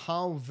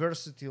how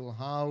versatile,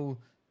 how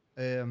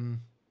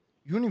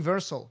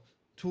universal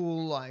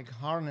tool like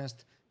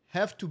Harnest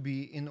have to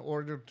be in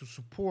order to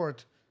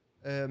support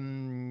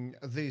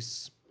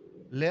this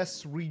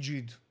less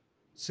rigid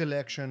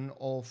selection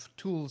of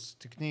tools,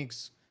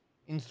 techniques,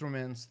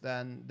 instruments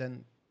that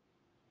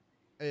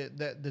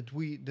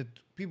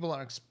people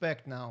are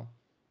expect now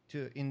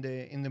in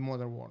the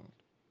modern world.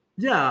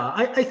 Yeah,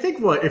 I think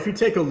if you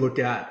take a look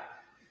at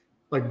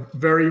like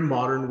very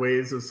modern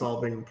ways of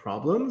solving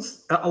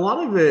problems, a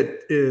lot of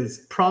it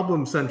is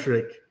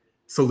problem-centric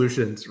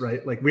solutions,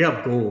 right? Like we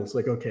have goals,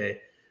 like,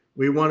 okay,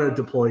 we want to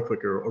deploy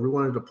quicker or we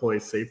want to deploy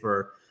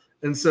safer.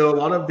 And so a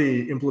lot of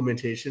the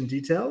implementation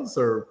details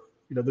are,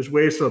 there's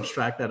ways to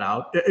abstract that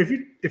out. If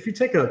you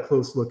take a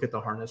close look at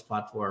the Harnest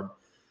platform,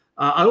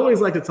 I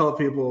always like to tell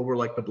people we're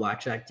like the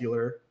blackjack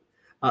dealer.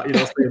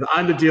 Say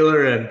I'm the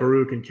dealer and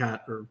Baruch and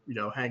Kat are,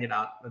 hanging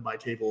out at my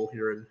table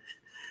here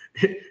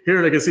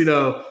in a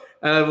casino.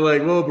 And I'm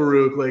like, whoa,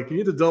 Baruch, like you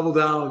need to double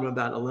down on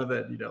that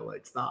 11,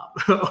 like stop.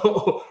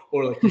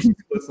 Or like you should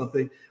put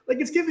something. Like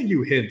it's giving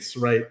you hints,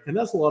 right? And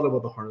that's a lot of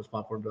what the Harnest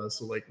platform does.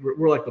 So like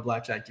we're like the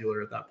blackjack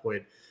dealer at that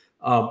point.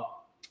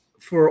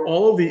 For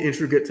all of the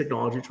intricate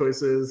technology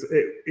choices,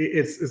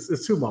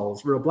 it's two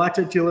models. We're a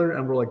blackjack dealer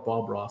and we're like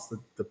Bob Ross,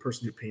 the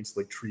person who paints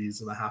like trees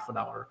in a half an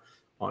hour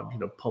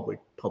on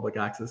public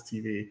access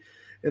TV.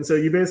 And so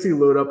you basically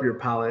load up your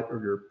palette or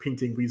your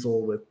painting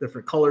weasel with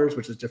different colors,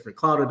 which is different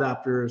cloud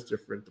adapters,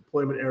 different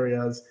deployment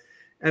areas.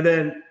 And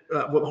then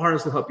what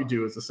Harness will help you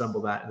do is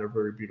assemble that in a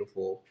very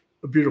beautiful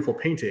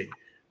painting.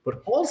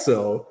 But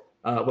also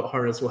what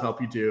Harness will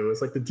help you do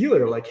is like the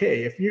dealer, like,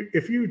 hey,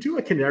 if you do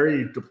a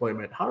canary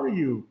deployment, how are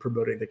you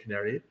promoting the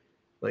canary?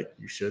 Like,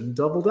 you shouldn't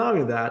double down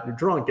on that. You're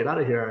drunk, get out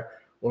of here.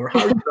 Or how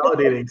are you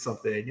validating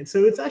something? And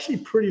so it's actually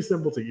pretty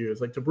simple to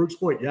use. Like, to Brooke's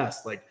point,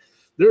 yes, like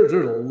there's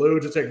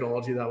loads of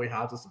technology that we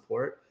have to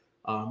support.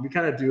 We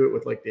kind of do it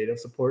with like native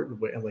support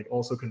and like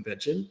also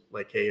convention.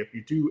 Like, hey, if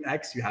you do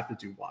X, you have to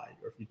do Y.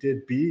 Or if you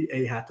did B,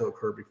 A had to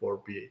occur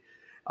before B.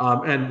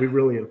 And we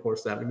really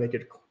enforce that. We make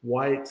it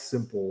quite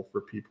simple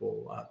for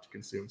people to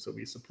consume. So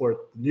we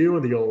support the new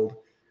and the old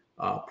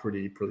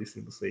pretty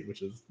seamlessly,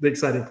 which is the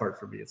exciting part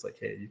for me. It's like,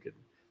 hey, you can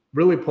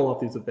really pull off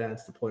these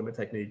advanced deployment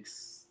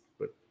techniques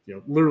with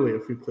literally a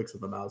few clicks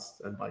of the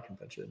mouse and by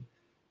convention.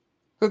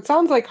 So it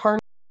sounds like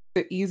Harness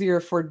makes it easier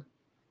for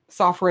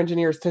software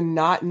engineers to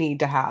not need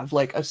to have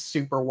like a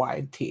super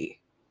wide T.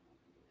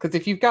 Because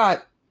if you've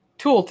got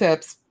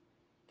tooltips,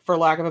 for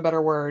lack of a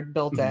better word,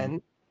 built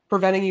in,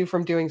 preventing you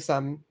from doing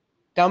some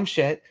dumb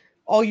shit,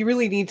 all you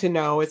really need to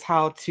know is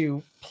how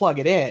to plug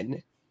it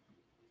in.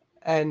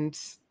 And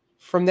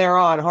from there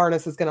on,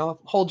 Harness is going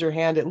to hold your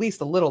hand at least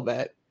a little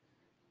bit.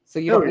 So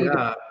you don't need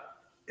to...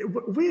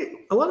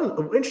 A lot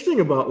of interesting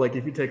about, like,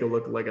 if you take a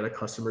look like at a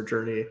customer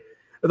journey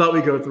that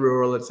we go through,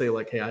 or let's say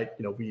like, hey,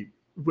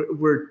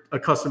 we're a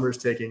customer's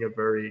taking a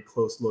very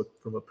close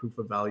look from a proof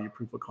of value,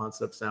 proof of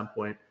concept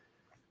standpoint.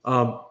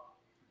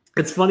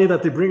 It's funny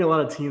that they bring a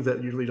lot of teams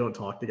that usually don't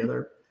talk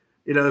together,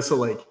 so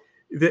like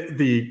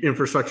the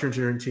infrastructure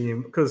engineering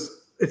team,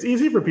 because it's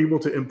easy for people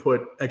to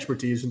input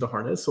expertise into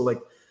Harness. So like,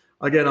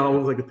 again, I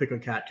always like to pick on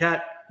Kat.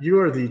 Kat, you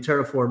are the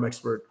Terraform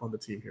expert on the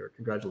team here.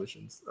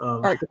 Congratulations.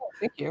 All right,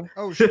 thank you.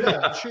 Oh, she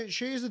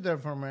is the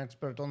Terraform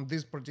expert on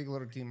this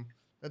particular team.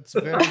 That's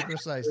very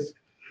precise.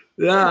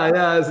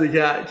 Yeah. So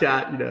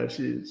Kat,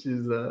 she's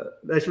an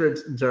expert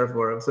in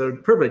Terraform. So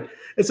perfect.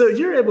 And so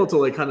you're able to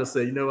like kind of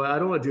say, I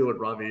don't want to deal with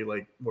Ravi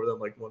like more than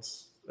like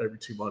once every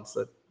 2 months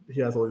that he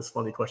has all these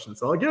funny questions.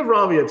 So I'll give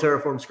Ravi a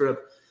Terraform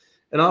script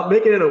and I'll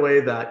make it in a way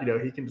that,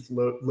 he can just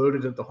load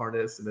it into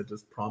Harness and it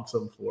just prompts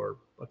him for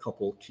a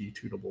couple key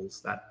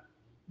tunables that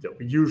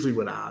we usually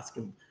would ask.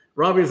 And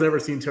Ravi has never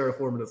seen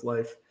Terraform in his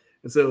life.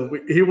 And so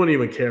he wouldn't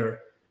even care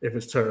if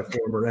it's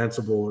Terraform or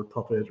Ansible or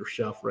Puppet or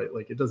Chef, right?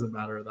 Like, it doesn't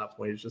matter at that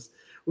point. It's just,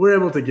 we're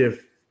able to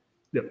give,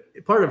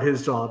 part of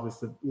his job is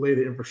to lay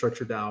the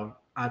infrastructure down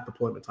at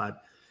deployment time.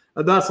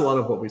 And that's a lot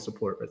of what we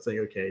support, right? Saying,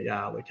 okay,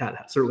 yeah, like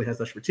Kat certainly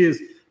has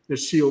expertise.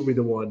 She'll be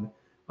the one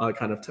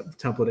kind of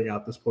templating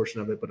out this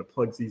portion of it, but it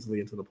plugs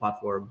easily into the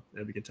platform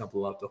and we can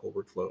template out the whole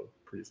workflow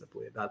pretty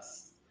simply. And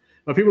that's,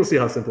 when people see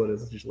how simple it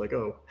is, it's usually like,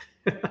 oh,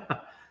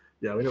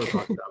 yeah, we know what we're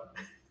talking about.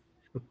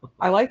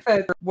 I like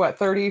that,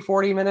 30,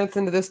 40 minutes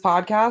into this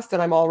podcast,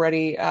 and I'm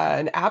already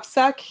an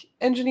AppSec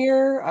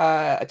engineer,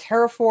 a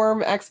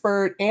Terraform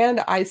expert, and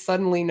I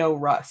suddenly know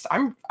Rust.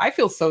 I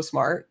feel so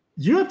smart.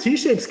 You have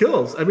T-shaped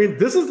skills. I mean,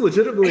 this is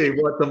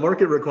legitimately what the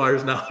market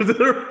requires now.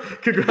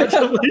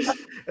 Congratulations.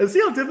 And see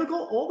how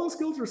difficult? All those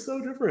skills are so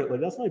different. Like,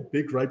 that's my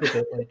big gripe with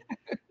it. Like,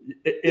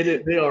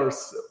 they are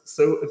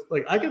so,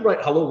 like, I could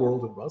write Hello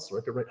World in Rust, or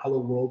I could write Hello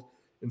World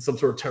in some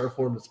sort of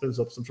Terraform that spins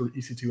up some sort of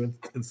EC2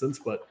 instance,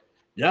 but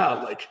yeah,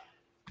 like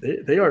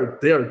they are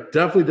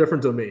definitely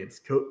different domains.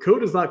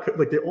 Code is not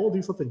like, they all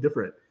do something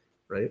different,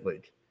 right?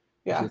 Like,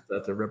 yeah, just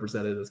that they're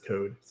represented as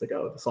code. It's like,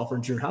 oh, the software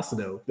engineer has to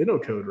know. They know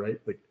code, right?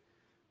 Like,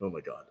 oh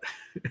my god.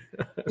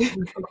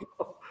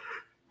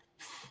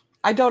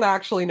 I don't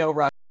actually know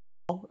Rust,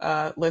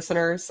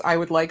 listeners. I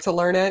would like to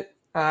learn it,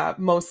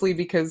 mostly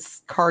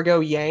because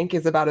cargo yank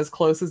is about as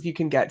close as you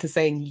can get to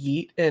saying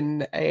yeet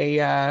in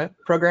a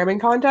programming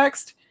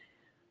context.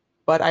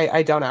 But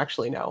I don't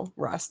actually know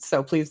Rust,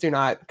 so please do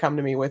not come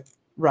to me with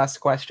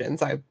Rust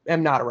questions. I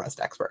am not a Rust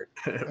expert.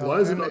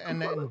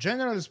 And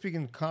generally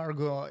speaking,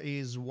 Cargo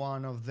is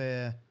one of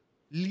the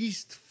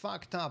least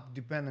fucked up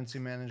dependency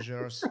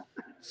managers.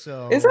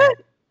 So is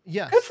it?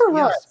 Yes. Good for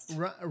Rust.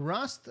 Yes.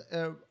 Rust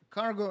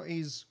Cargo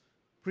is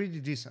pretty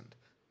decent.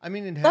 I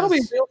mean, it has. That'll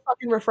be real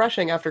fucking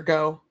refreshing after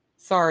Go.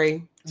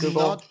 Sorry,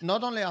 Google.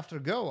 Not only after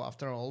Go,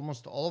 after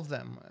almost all of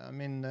them. I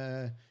mean,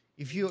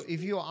 if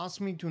you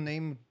ask me to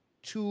name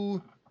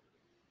two,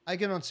 I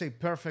cannot say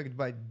perfect,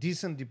 but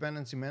decent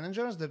dependency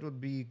managers, that would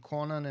be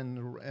Conan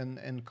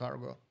and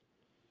Cargo.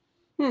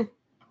 Okay.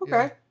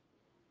 Yeah.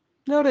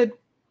 Noted.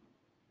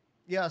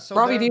 Yeah. So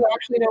Robbie, do you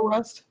actually know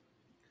Rust?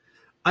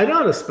 I know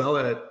how to spell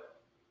it.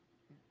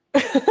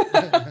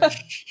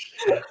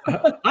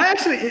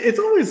 It's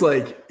always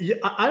like,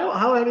 I don't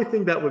have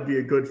anything that would be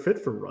a good fit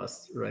for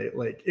Rust, right?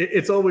 Like,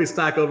 it's always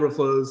Stack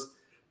Overflow's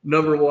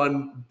number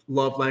one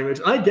love language.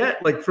 I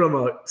get, like, from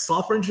a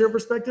software engineer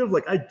perspective,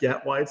 like, I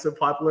get why it's so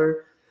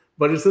popular,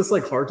 but it's just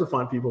like hard to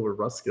find people with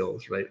Rust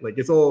skills, right? Like,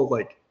 it's all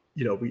like,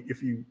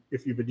 if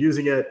you've been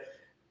using it,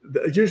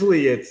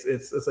 Usually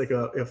it's like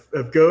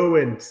if Go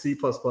and C++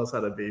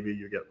 had a baby,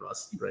 you get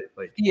Rust, right?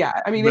 Like Yeah,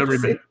 I mean,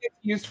 it's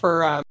used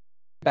for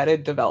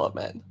embedded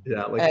development.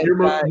 Yeah, like your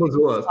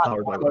Mozilla is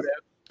powered by Rust.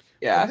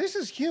 Yeah, this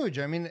is huge.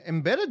 I mean,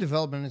 embedded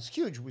development is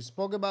huge. We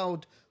spoke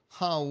about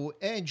how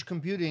edge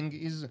computing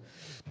is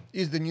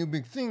the new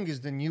big thing,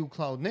 is the new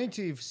cloud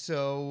native.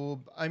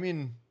 So, I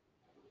mean,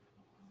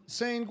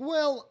 saying,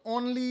 well,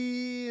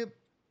 only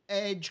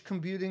edge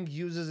computing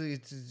uses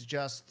it is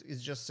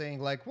just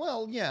saying like,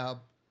 well, yeah,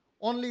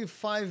 only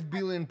 5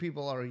 billion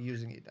people are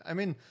using it. I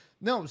mean,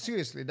 no,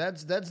 seriously,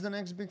 that's the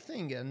next big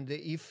thing. And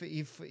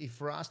if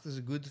Rust is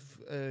a good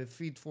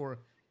fit for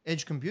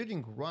edge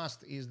computing,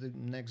 Rust is the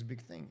next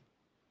big thing.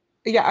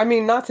 Yeah, I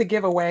mean, not to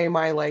give away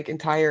my like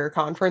entire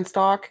conference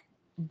talk,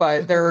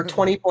 but there are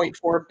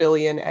 20.4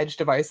 billion edge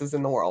devices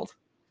in the world.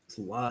 It's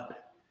a lot.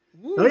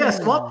 Ooh. Oh yeah,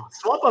 Swamp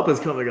Up is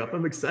coming up.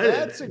 I'm excited.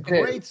 That's a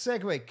great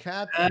segue,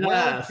 Kat.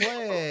 Well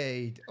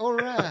played. All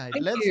right,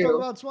 let's talk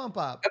about Swamp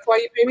Up. That's why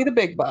you pay me the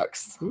big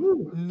bucks.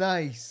 Ooh.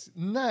 Nice.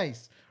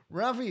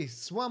 Ravi,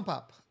 Swamp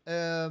Up.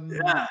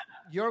 You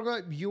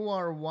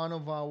are one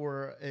of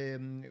our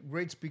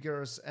great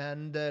speakers,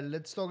 and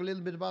let's talk a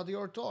little bit about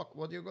your talk.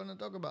 What you're going to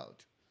talk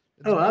about?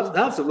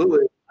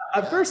 Absolutely.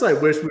 At first, I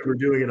wish we were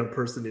doing it in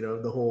person.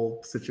 The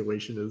whole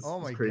situation is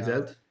crazy.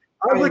 God.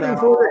 I'm looking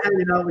forward to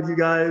hanging out with you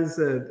guys.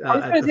 And I'm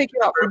going to take you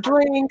out for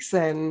drinks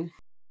and.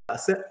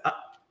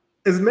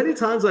 As many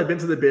times I've been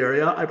to the Bay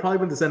Area, I probably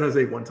went to San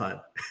Jose one time.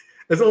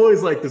 It's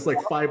always like this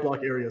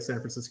 5-block area of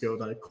San Francisco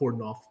that I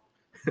cordon off.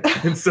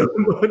 And so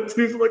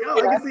Tuesday, like, I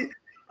can see.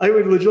 I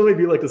would legitimately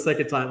be like the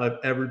second time I've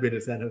ever been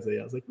to San Jose.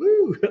 I was like,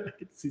 woo, I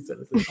get to see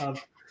San Jose.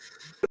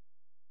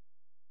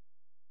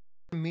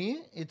 Me,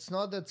 it's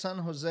not that San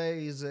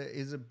Jose is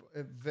a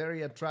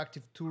very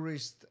attractive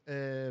tourist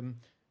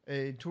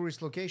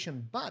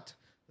location, but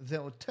the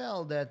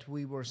hotel that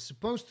we were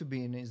supposed to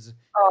be in is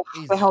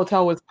the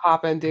hotel was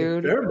popping,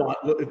 dude.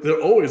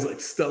 They're always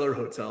like stellar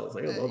hotels.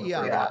 Like, I love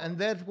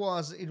and it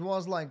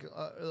was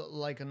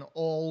like an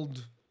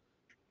old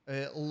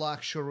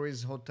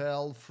luxuries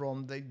hotel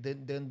from they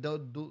don't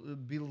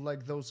build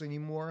like those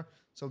anymore.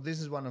 So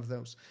this is one of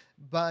those.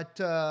 But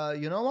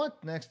you know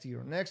what? Next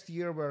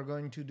year we're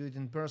going to do it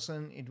in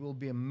person. It will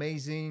be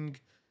amazing.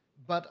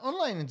 But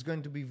online it's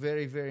going to be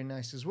very, very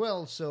nice as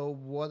well. So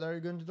what are you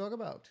going to talk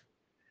about?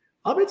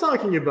 I'll be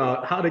talking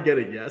about how to get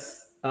a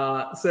yes.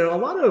 So a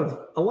lot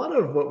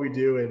of what we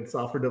do in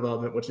software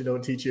development, which you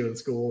don't teach you in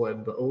school,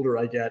 and the older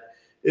I get,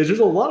 is there's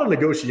a lot of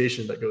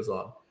negotiation that goes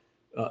on.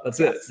 That's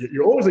it.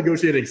 You're always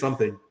negotiating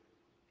something.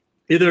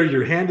 Either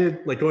you're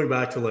handed, like going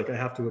back to like I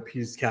have to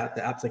appease Kat,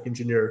 the AppSec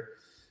engineer,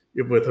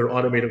 with her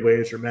automated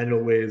ways or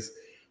manual ways,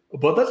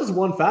 but that's just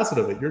one facet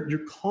of it.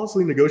 You're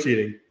constantly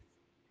negotiating.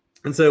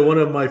 And so one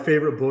of my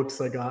favorite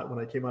books I got when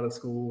I came out of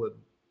school and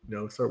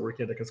started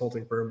working at a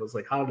consulting firm was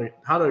like how to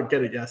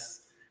get a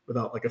yes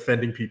without like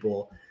offending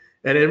people.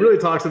 And it really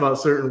talks about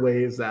certain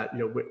ways that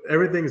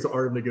everything's the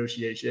art of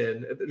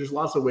negotiation. There's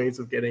lots of ways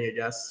of getting a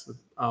yes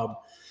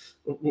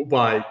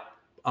by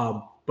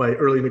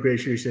early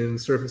negotiation,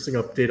 surfacing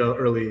up data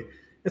early.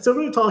 And so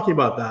we're talking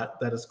about that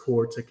is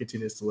core to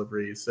continuous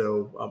delivery.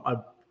 So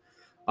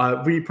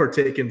we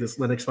partake in this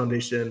Linux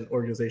Foundation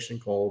organization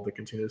called the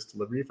Continuous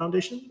Delivery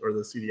Foundation, or the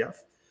CDF.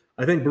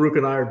 I think Baruch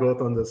and I are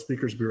both on the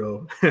speakers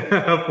bureau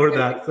for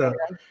that. So,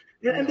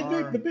 and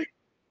the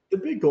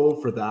big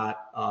goal for that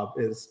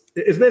is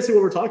basically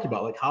what we're talking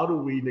about. Like, how do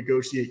we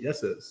negotiate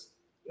yeses,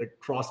 like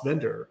cross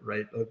vendor,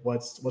 right? Like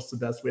what's the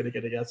best way to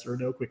get a yes or a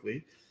no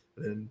quickly?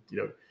 And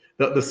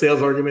the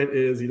sales argument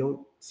is you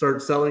don't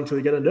start selling till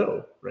you get a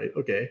no, right?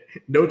 Okay,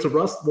 no to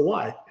Rust, well,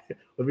 why?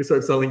 Let me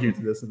start selling you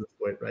to this at this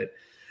point, right?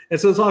 And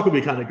so the talk will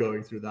be kind of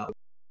going through that.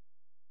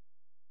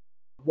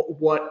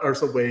 What are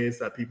some ways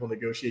that people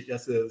negotiate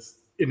yeses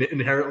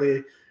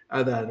inherently,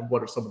 and then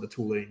what are some of the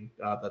tooling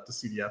that the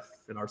CDF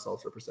and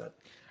ourselves represent?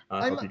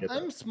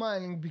 I'm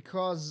smiling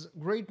because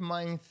great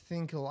minds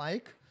think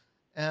alike.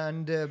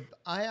 And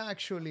I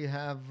actually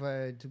have,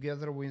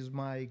 together with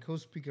my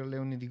co-speaker,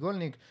 Leonid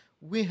Igolnik,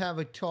 we have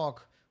a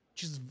talk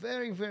which is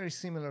very, very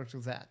similar to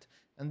that.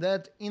 And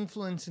that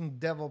influencing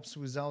DevOps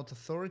without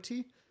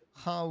authority,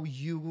 how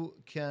you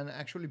can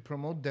actually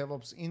promote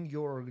DevOps in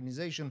your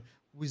organization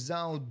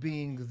without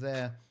being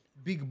the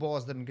big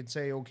boss that can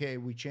say, okay,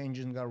 we're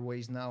changing our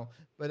ways now,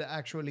 but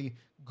actually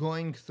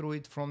going through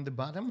it from the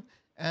bottom.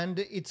 And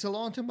it's a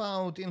lot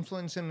about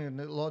influencing and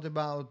a lot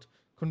about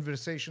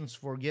conversations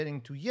for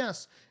getting to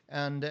yes.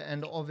 And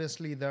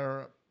obviously there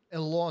are a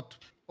lot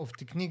of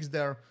techniques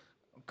there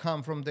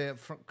come from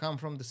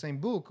the same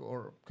book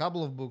or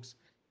couple of books,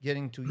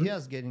 getting to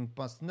yes, getting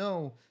past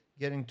no,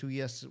 getting to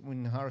yes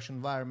in harsh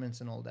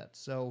environments and all that.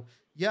 So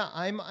yeah,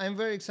 I'm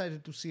very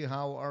excited to see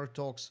how our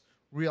talks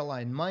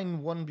realign.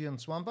 Mine won't be on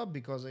Swamp Up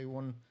because I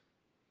want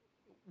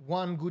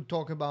one good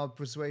talk about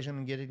persuasion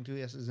and getting to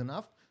yes is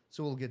enough.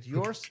 So we'll get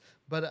yours.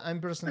 But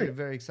I'm personally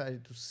very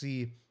excited to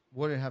see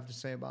what you have to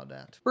say about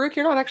that. Baruch,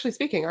 you're not actually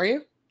speaking, are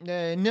you?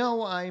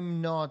 No,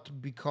 I'm not,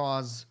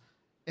 because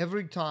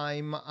every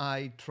time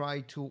I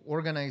try to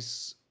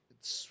organize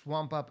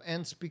SwampUp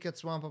and speak at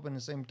SwampUp at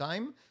the same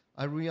time.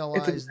 I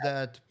realized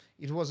that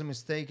it was a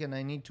mistake and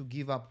I need to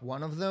give up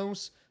one of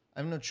those.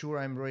 I'm not sure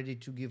I'm ready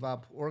to give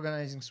up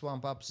organizing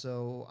SwampUp,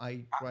 so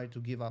I try to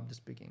give up the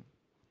speaking.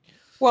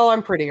 Well,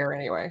 I'm prettier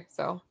anyway,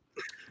 so.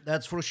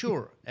 That's for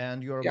sure.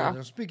 And you're a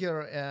better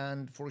speaker,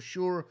 and for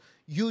sure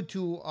you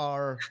two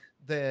are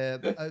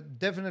the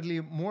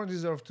definitely more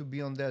deserve to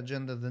be on the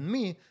agenda than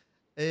me.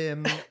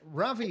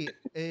 Ravi,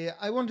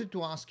 I wanted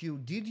to ask you,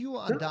 did you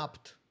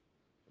adapt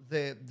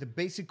the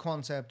basic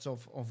concepts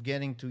of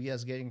getting to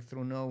yes, getting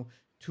through no,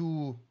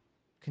 to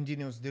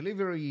continuous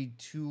delivery,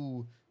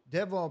 to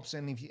DevOps,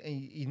 and if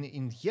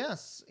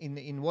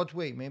in what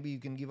way? Maybe you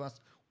can give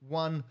us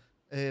one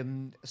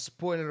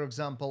spoiler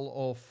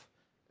example of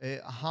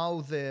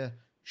how the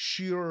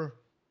sheer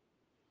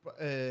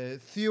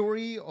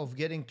theory of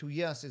getting to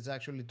yes is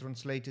actually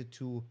translated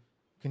to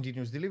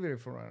continuous delivery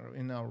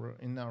in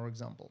our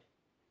example.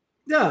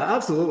 Yeah,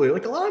 absolutely.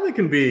 Like a lot of it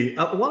can be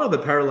a lot of the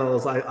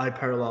parallels I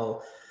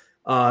parallel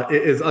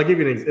is I'll give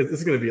you this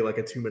is going to be like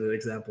a 2-minute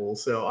example.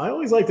 So I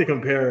always like to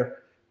compare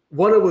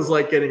what it was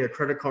like getting a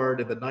credit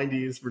card in the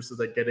 90s versus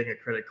like getting a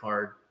credit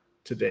card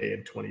today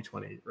in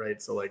 2020,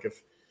 right? So like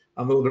if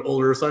I'm a little bit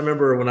older, so I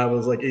remember when I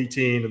was like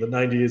 18 in the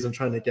 90s and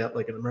trying to get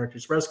like an American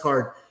Express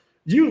card,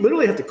 you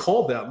literally have to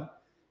call them,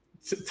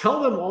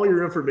 tell them all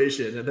your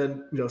information, and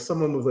then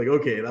someone was like,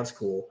 okay, that's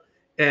cool.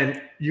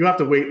 And you have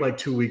to wait like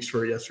 2 weeks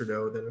for a yes or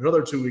no, then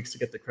another 2 weeks to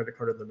get the credit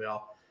card in the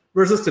mail.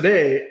 Versus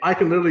today, I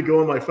can literally go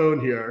on my phone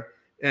here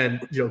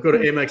and go to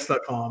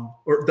Amex.com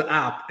or the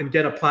app and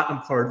get a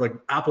platinum card, like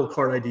Apple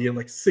Card ID, in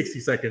like 60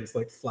 seconds,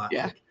 like flat.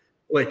 Yeah.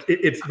 Like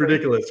it's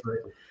ridiculous,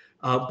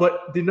 right?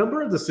 But the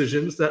number of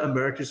decisions that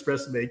American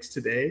Express makes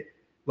today,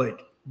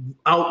 like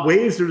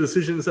outweighs their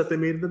decisions that they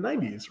made in the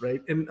 90s,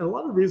 right? And a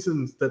lot of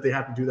reasons that they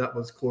had to do that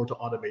was core to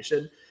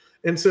automation.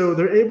 And so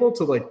they're able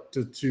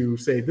to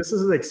say this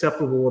is an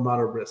acceptable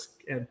amount of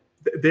risk, and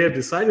they have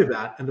decided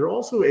that, and they're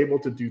also able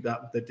to do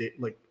that with the data,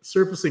 like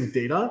surfacing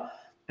data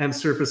and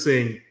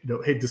surfacing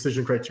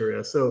decision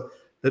criteria. So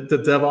the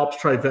DevOps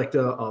trifecta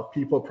of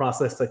people,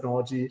 process,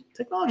 technology.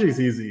 Technology is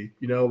easy,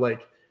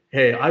 like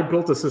hey, I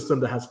built a system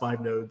that has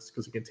 5 nodes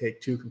because it can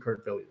take 2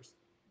 concurrent failures.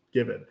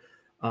 Given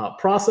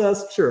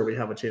process, sure, we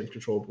have a change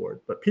control board,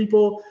 but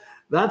people.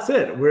 That's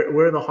it.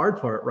 We're the hard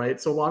part, right?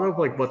 So a lot of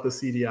like what the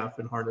CDF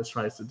and Harness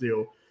tries to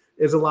do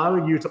is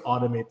allowing you to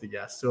automate the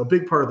yes. So a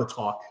big part of the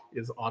talk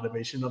is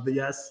automation of the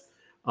yes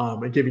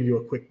and giving you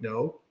a quick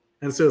no.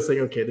 And so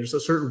saying, okay, there's a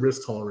certain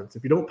risk tolerance.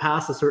 If you don't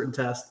pass a certain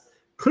test,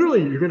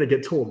 clearly you're going to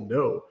get told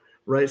no,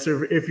 right?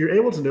 So if you're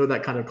able to know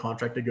that kind of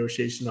contract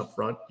negotiation up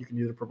front, you can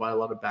either provide a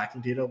lot of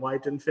backing data why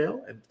it didn't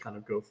fail and kind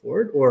of go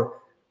forward, or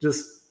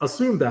just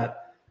assume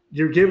that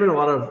you're given a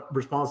lot of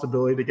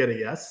responsibility to get a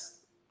yes.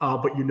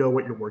 But you know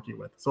what you're working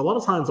with. So a lot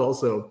of times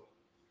also,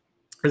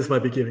 this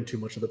might be giving too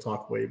much of the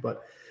talk away,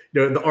 but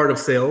in the art of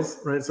sales,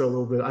 right? So a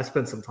little bit, I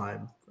spent some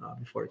time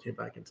before I came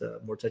back into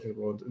more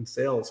technical in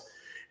sales.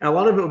 And a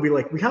lot of it will be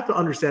like, we have to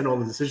understand all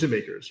the decision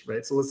makers,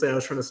 right? So let's say I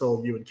was trying to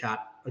sell you and Kat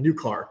a new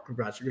car.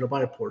 Congrats, you're going to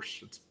buy a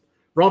Porsche. It's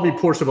Robbie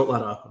Porsche of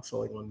Atlanta. I'm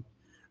selling one.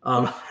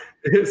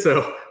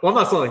 So, well, I'm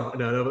not selling,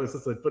 no, it's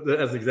just but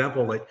as an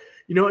example, like,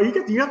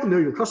 you have to know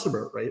your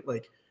customer, right?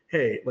 Like,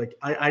 hey, like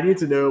I need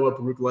to know what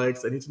Baruch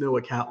likes. I need to know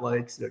what Kat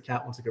likes.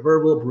 Kat wants a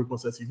convertible, Baruch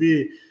wants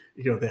SUV.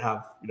 They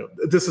have,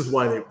 this is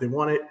why they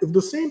want it.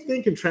 The same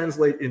thing can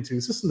translate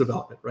into system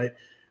development, right?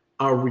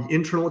 Are we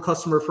internal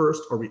customer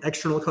first? Are we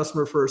external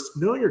customer first?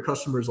 Knowing your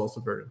customer is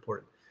also very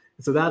important.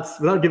 And so that's,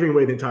 without giving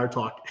away the entire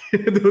talk,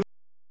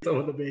 some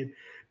of the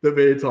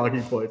main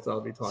talking points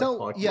I'll be talking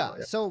about. Yeah.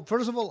 So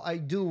first of all, I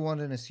do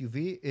want an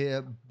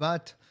SUV,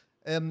 but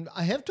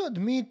I have to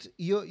admit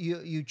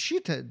you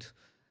cheated.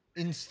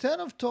 Instead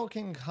of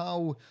talking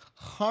how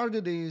hard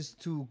it is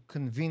to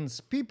convince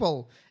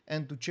people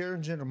and to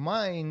change their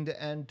mind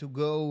and to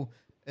go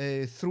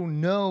through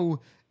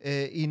no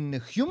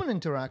in human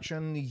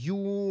interaction,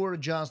 you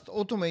just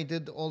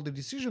automated all the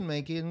decision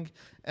making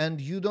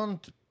and you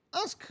don't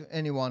ask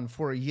anyone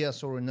for a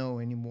yes or a no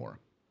anymore.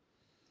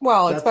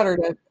 Well, it's better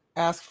to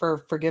ask for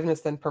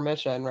forgiveness than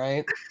permission,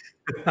 right?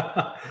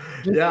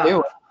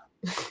 Yeah.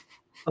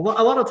 A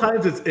lot of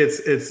times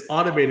it's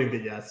automating the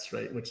yes,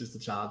 right, which is the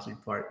challenging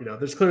part.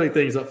 There's clearly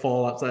things that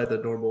fall outside the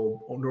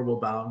normal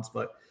bounds,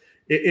 but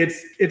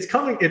it's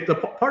coming. The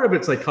part of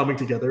it's like coming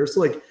together. So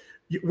like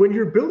when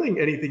you're building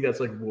anything that's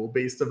like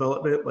rule-based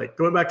development, like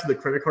going back to the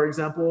credit card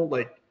example,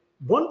 like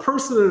one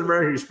person at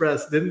American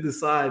Express didn't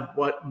decide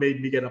what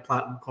made me get a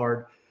platinum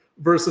card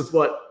versus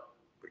what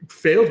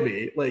failed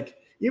me. Like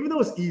even though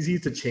it's easy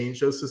to change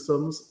those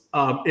systems,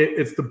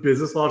 it's the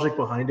business logic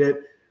behind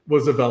it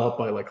was developed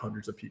by like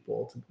hundreds of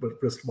people with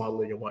risk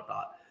modeling and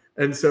whatnot.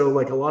 And so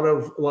like a lot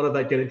of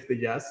that getting to the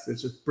yes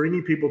is just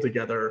bringing people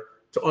together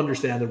to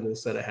understand the rule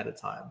set ahead of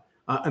time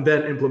and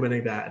then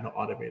implementing that in an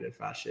automated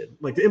fashion.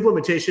 Like the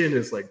implementation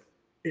is like,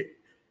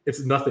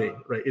 it's nothing,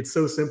 right? It's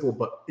so simple,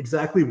 but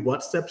exactly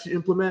what steps you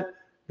implement,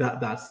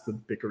 that's the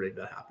bickering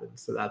that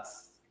happens. So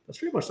that's That's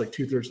pretty much like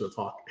 2/3 of the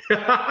talk.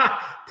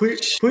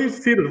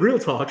 please see the real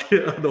talk,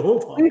 the whole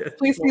talk.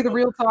 Please see the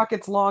real talk.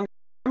 It's long.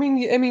 I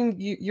mean,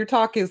 your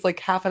talk is like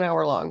half an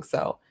hour long,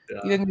 so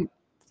you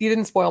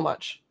didn't spoil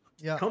much.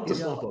 Yeah, come to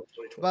Swamp Up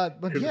 2020.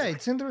 But yeah,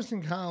 it's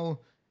interesting how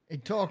a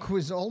talk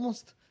with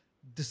almost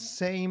the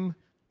same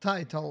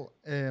title,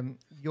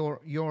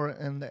 your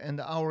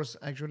and ours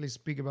actually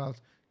speak about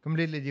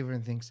completely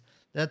different things.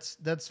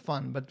 That's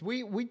fun. But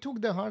we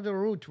took the harder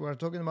route. We are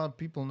talking about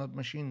people, not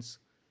machines.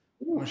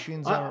 Ooh,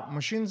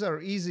 machines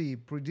are easy,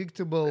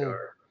 predictable,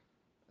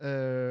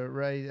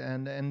 right,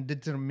 and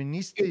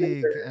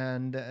deterministic,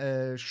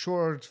 and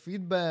short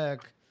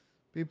feedback.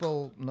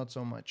 People not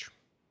so much.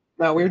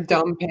 No, we're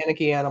dumb,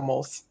 panicky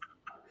animals.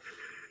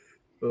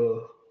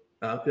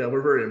 Yeah,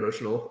 we're very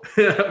emotional.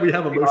 We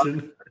have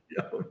emotion.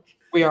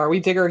 We are. We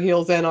dig our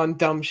heels in on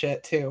dumb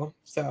shit too.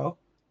 So.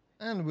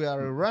 And we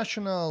are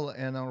irrational,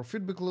 and our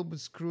feedback loop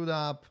is screwed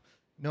up.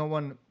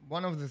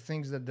 One of the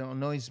things that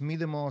annoys me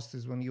the most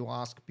is when you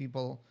ask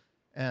people,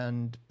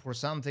 and for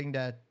something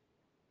that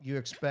you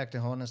expect a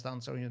honest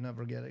answer, you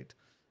never get it.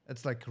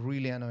 It's like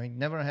really annoying.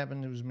 Never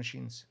happened with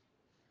machines.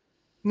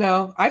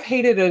 No, I've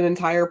hated an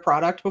entire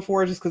product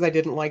before just because I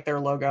didn't like their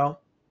logo.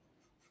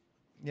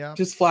 Yeah.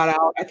 Just flat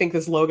out, I think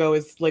this logo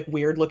is like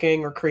weird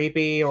looking or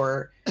creepy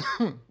or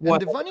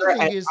what. And the funny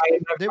thing is,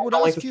 they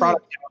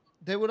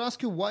would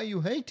ask you why you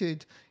hate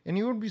it, and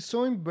you would be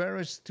so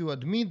embarrassed to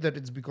admit that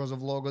it's because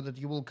of logo that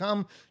you will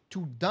come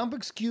to dump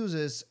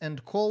excuses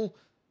and call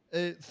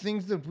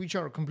things that which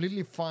are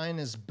completely fine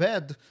as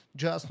bad,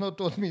 just not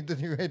to admit that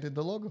you hated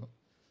the logo.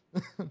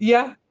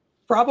 Yeah,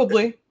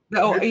 probably.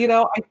 No,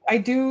 I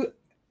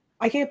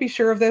can't be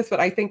sure of this, but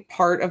I think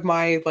part of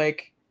my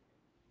like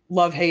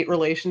love-hate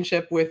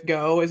relationship with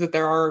Go is that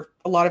there are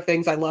a lot of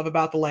things I love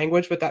about the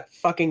language, but that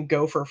fucking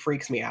gopher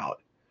freaks me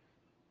out.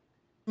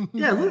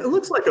 Yeah, it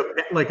looks like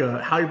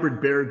a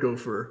hybrid bear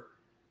gopher.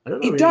 I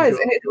don't know. It does,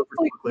 and it looks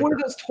like one of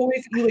those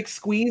toys that you like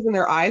squeeze and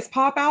their eyes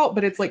pop out,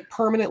 but it's like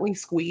permanently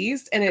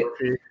squeezed, and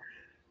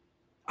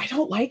I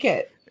don't like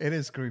it. It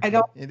is creepy.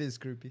 It is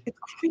creepy. It's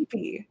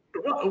creepy.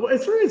 Well,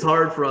 it's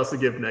hard for us to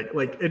give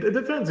it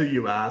depends who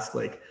you ask.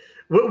 Like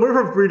we're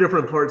from 3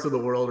 different parts of the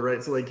world,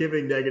 right? So like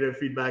giving negative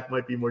feedback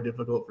might be more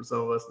difficult for some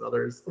of us than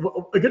others.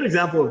 A good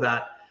example of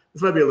that.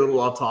 This might be a little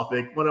off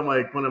topic. One of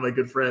my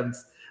good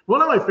friends. One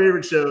of my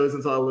favorite shows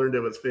until I learned it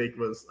was fake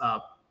was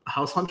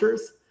House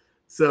Hunters.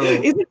 So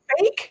is it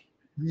fake?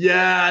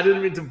 Yeah, I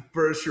didn't mean to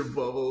burst your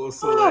bubble.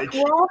 So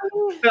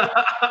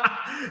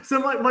so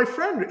my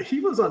friend, he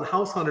was on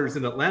House Hunters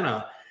in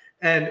Atlanta,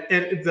 and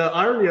the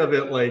irony of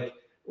it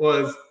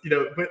was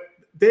but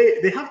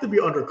they have to be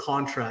under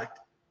contract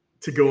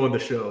to go on the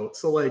show.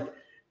 So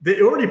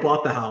they already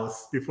bought the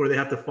house before they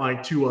have to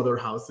find 2 other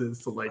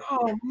houses to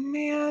oh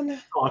man,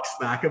 talk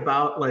smack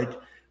about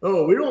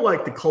oh, we don't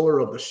like the color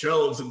of the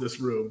shelves in this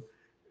room.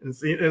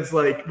 It's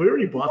like we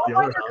already bought the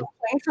other house.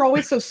 Complaints are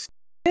always so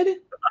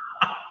stupid.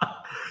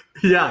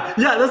 Yeah,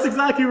 that's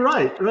exactly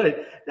right.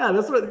 Right. Yeah,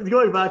 that's what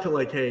going back to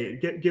hey,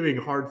 giving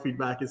hard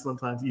feedback is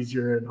sometimes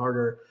easier and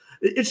harder.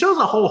 It shows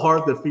how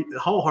hard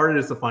it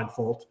is to find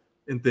fault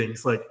in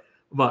things. Like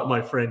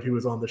my friend who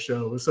was on the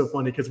show, it was so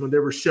funny because when they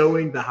were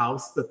showing the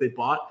house that they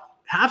bought,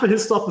 half of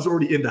his stuff was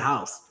already in the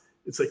house.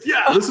 It's like,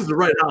 yeah, this is the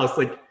right house.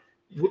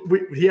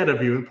 He had a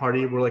viewing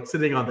party. We're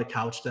sitting on the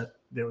couch that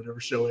they were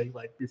showing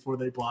before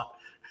they bought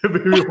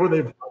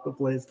the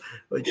place.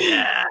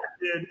 Yeah,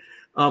 dude.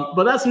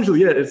 But that's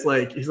usually it. It's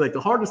he's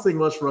the hardest thing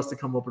was for us to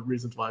come up with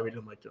reasons why we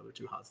didn't like the other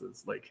 2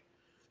 houses.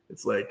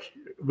 It's they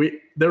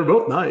were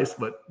both nice,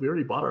 but we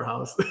already bought our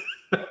house.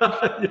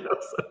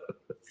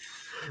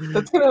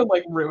 That's gonna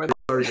ruin it.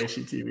 Sorry,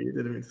 HGTV.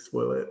 Didn't mean to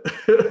spoil it.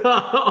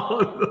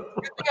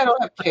 I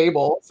don't have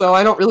cable, so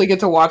I don't really get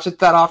to watch it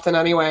that often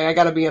anyway. I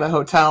got to be in a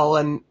hotel,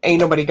 and ain't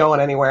nobody going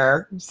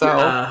anywhere. So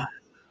yeah,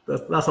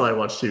 that's how I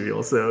watch TV.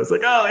 Also, it's oh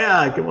yeah,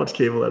 I can watch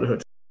cable at a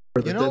hotel.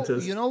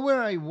 You know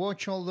where I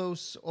watch all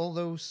those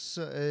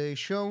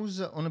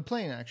shows on a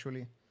plane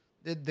actually,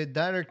 the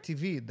direct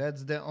TV.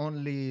 That's the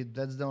only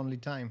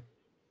time.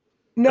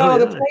 No,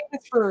 the plane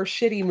is for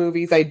shitty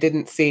movies I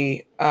didn't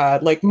see,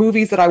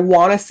 movies that I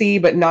want to see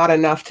but not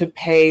enough to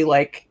pay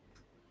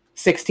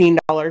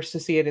 $16 to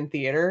see it in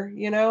theater.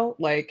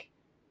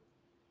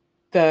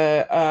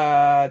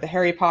 The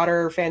Harry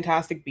Potter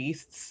Fantastic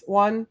Beasts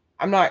one.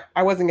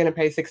 I wasn't going to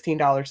pay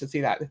 $16 to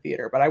see that in the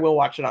theater, but I will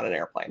watch it on an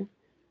airplane.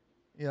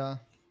 Yeah.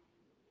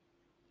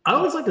 I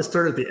always like to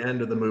start at the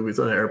end of the movies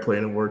on an airplane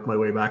and work my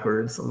way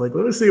backwards. I'm let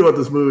me see what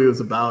this movie was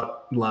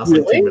about in the last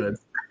 2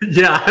 minutes.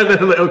 Yeah, and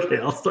then okay,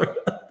 I'll start.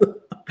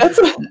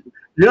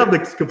 You have the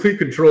complete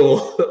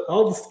control.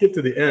 I'll just skip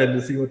to the end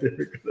to see what they're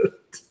gonna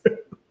do.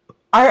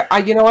 I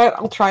you know what?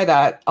 I'll try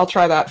that. I'll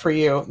try that for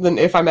you. Then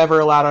if I'm ever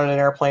allowed on an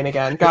airplane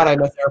again. God, I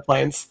miss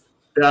airplanes.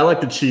 Yeah, I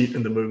like to cheat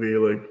in the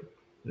movie.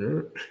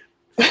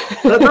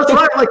 That's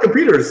why I like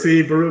computers.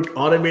 See, Baruch,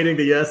 automating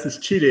the yes is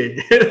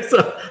cheating.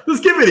 So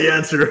just give me the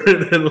answer,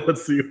 and then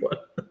let's see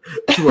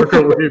let's work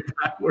our way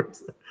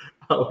backwards.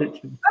 How we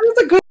can. That is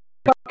a good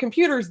about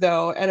computers,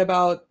 though, and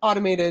about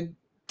automated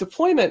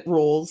deployment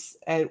rules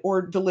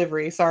or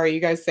delivery. Sorry,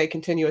 you guys say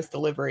continuous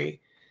delivery.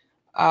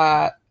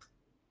 That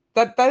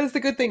is the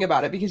good thing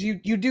about it, because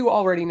you do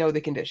already know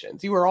the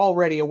conditions. You are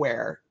already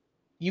aware.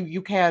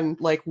 You can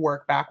like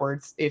work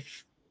backwards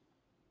if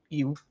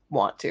you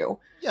want to.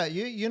 Yeah,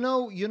 you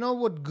know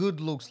what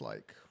good looks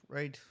like,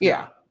 right?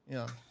 Yeah.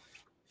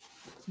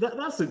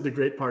 That's the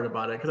great part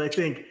about it, because I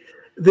think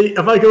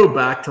if I go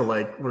back to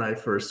like when I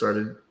first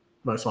started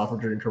my software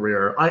engineering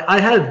career,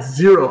 I had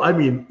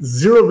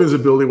zero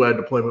visibility what a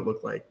deployment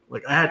looked like.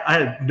 Like I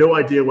had no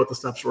idea what the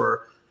steps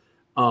were.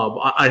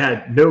 I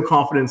had no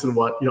confidence in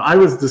what, I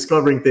was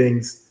discovering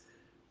things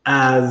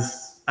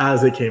as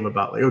they came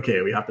about. Like,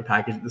 okay, we have to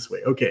package it this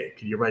way. Okay,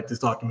 can you write this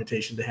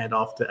documentation to hand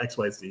off to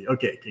XYZ?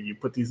 Okay, can you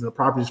put these in a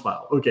properties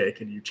file? Okay,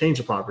 can you change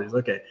the properties?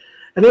 Okay.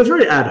 And it was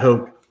very ad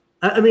hoc.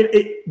 I mean,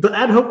 the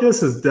ad hocness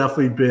has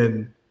definitely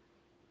been,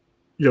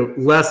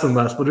 less and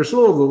less, but there's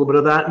still a little bit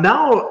of that.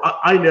 Now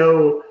I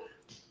know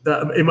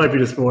that it might be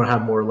just more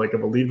have more like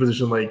of a lead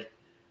position. Like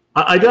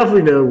I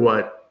definitely know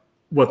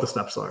what the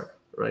steps are,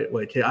 right?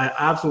 Like, hey, I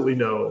absolutely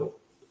know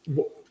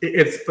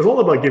it's all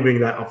about giving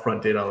that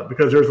upfront data,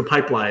 because there's a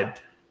pipeline.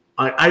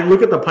 I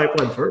look at the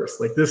pipeline first.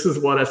 Like this is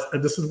what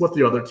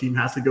the other team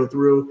has to go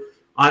through.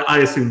 I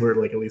assume we're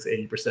like at least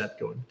 80%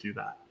 going to do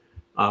that.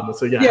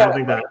 So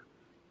having that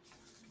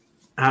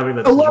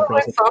a lot of my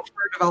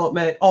software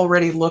development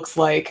already looks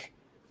like,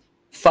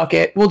 fuck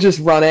it, we'll just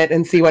run it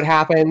and see what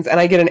happens. And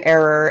I get an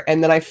error,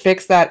 and then I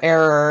fix that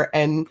error,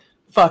 and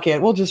fuck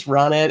it, we'll just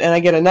run it. And I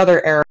get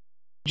another error,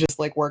 just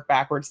like work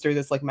backwards through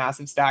this like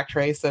massive stack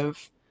trace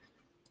of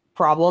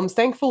problems.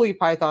 Thankfully,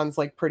 Python's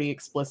like pretty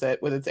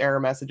explicit with its error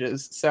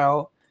messages.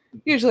 So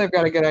usually I've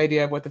got a good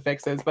idea of what the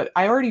fix is, but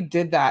I already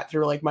did that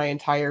through like my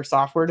entire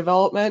software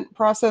development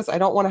process. I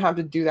don't want to have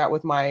to do that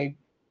with my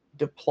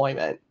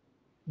deployment.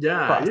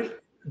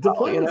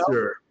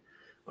 Deployments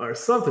are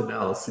something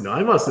else.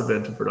 I must have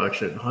been to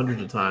production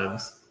hundreds of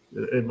times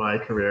in my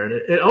career, and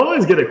it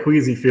always get a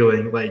queasy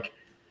feeling. Like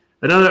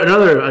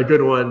another a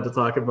good one to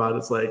talk about.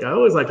 It's like I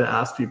always like to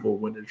ask people,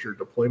 when is your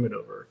deployment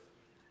over?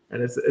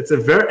 And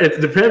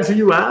it depends who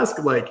you ask.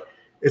 Like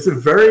it's a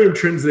very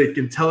intrinsic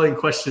and telling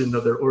question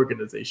of their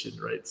organization,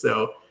 right?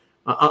 So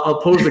I'll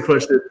pose the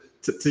question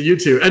to you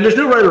two, and there's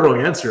no right or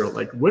wrong answer.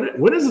 Like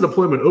when is the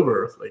deployment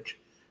over? Like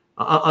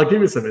I'll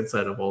give you some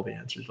insight of all the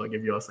answers. I'll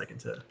give you a second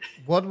to.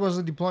 What was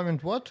the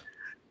deployment? What?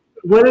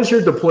 When is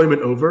your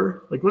deployment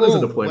over? Like when is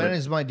the deployment? When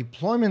is my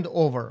deployment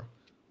over?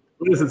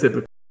 When is it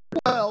typically?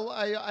 Well,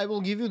 I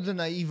will give you the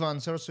naive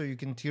answer, so you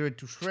can tear it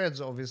to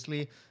shreds,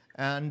 obviously.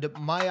 And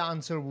my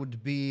answer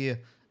would be,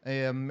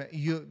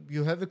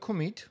 you have a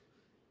commit.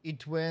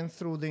 It went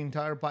through the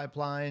entire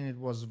pipeline. It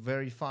was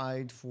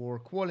verified for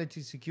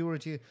quality,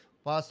 security,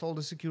 passed all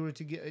the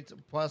security gates,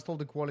 passed all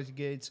the quality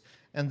gates,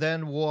 and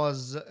then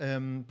was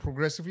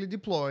progressively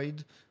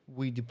deployed.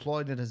 We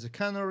deployed it as a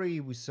canary.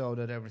 We saw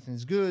that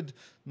everything's good,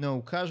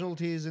 no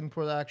casualties in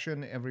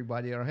production,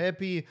 everybody are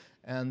happy,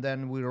 and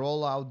then we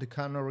roll out the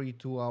canary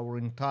to our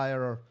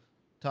entire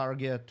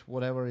target,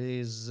 whatever it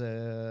is,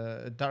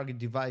 target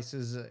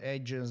devices,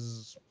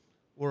 edges,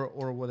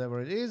 or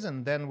whatever it is,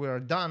 and then we are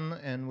done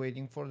and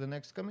waiting for the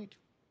next commit.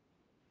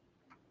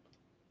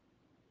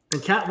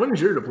 And Kat, when is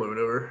your deployment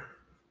over?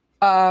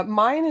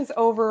 Mine is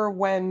over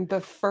when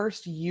the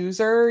first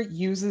user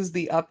uses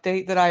the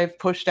update that I've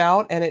pushed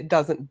out and it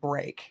doesn't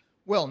break.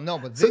 Well, no,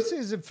 but this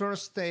is the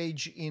first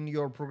stage in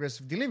your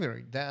progressive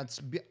delivery.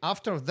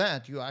 After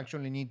that, you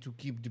actually need to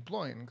keep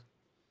deploying.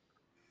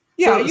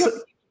 Yeah, you keep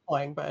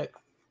deploying, but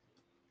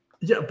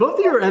yeah, both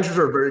of your answers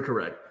are very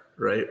correct,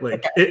 right?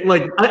 Like, okay.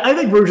 I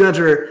think Bruce's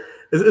answer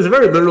is a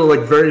very literal,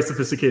 like very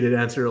sophisticated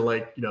answer.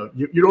 Like,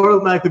 you'd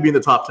automatically be in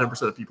the top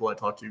 10% of people I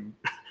talk to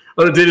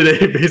on a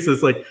day-to-day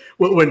basis, like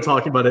when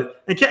talking about it.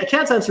 And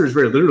Kat's answer is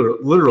very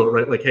literal,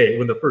 right? Like, hey,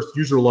 when the first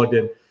user logged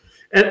in,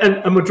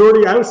 and a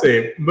majority, I would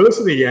say, most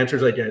of the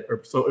answers I get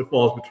are so it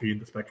falls between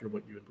the spectrum of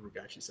what you and Baruch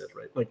actually said,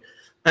 right? Like,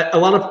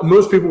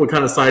 most people would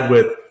kind of side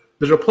with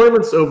the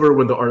deployment's over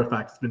when the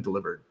artifact has been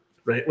delivered,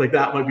 right? Like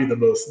that might be the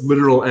most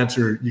literal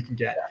answer you can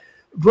get.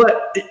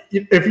 But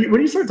when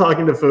you start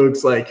talking to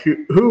folks like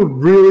who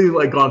really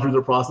like gone through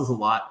the process a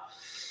lot,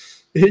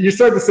 you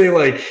start to say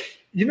like,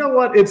 you know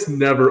what? It's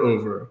never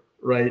over,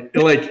 right?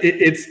 Like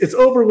it's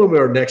over when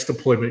our next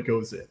deployment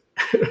goes in,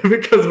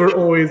 because there's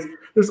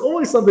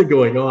always something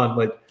going on.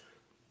 Like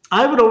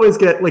I would always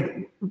get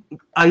like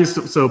I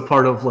spent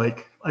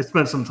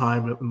some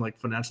time in like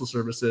financial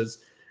services,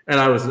 and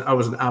I was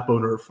an app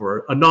owner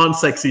for a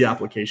non-sexy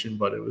application,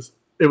 but it was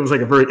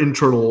like a very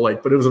internal,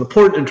 but it was an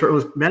important internal.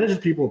 It was manages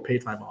people pay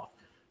time off.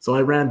 So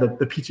I ran the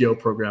PTO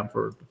program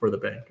for the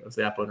bank. I was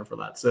the app owner for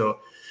that. So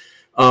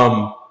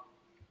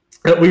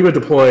we would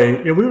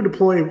deploy,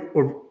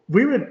 or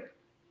we would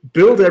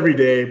build every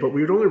day, but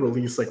we would only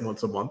release like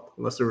once a month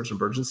unless there was an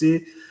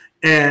emergency.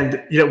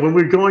 And when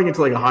we're going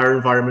into like a higher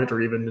environment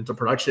or even into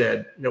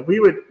production, we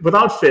would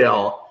without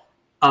fail.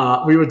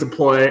 We would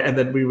deploy, and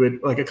then we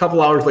would like a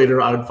couple hours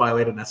later, I would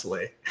violate an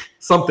SLA.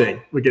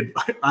 Something we could,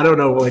 I don't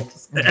know, like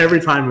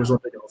every time it was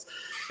something else.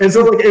 And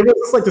so like it was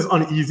just like this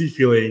uneasy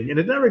feeling, and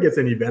it never gets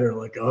any better.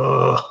 Like,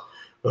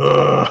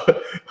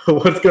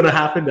 what's gonna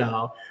happen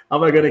now?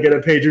 Am I gonna get a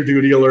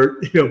PagerDuty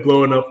alert,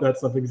 blowing up that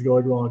something's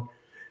going wrong?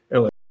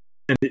 And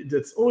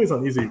it's always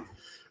uneasy.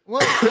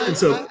 Well,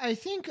 I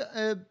think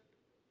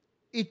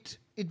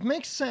it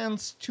makes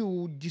sense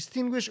to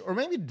distinguish, or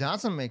maybe it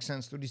doesn't make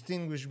sense to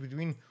distinguish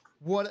between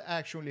what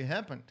actually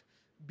happened,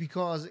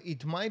 because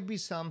it might be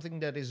something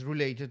that is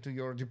related to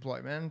your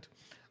deployment.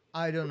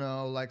 I don't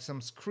know, like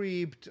some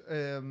script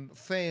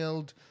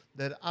failed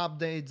that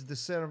updates the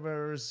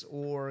servers,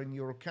 or in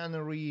your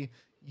canary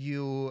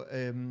you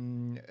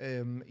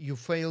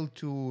failed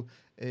to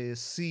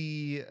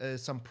see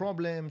some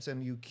problems,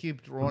 and you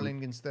kept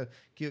rolling instead.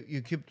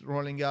 You kept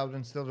rolling out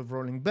instead of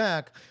rolling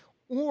back,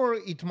 or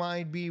it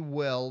might be,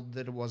 well,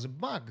 that it was a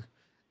bug,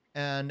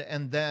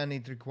 and then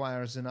it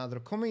requires another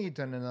commit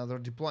and another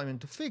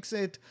deployment to fix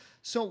it.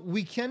 So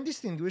we can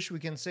distinguish. We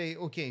can say,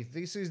 okay,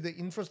 this is the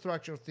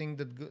infrastructure thing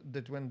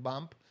that went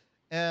bump,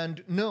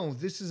 and no,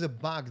 this is a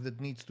bug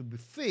that needs to be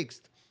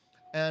fixed.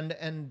 And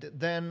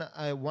then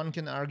one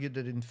can argue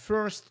that in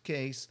first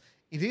case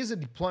it is a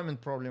deployment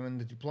problem and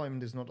the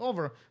deployment is not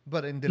over,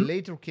 but in the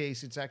later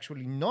case it's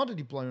actually not a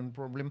deployment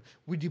problem.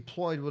 We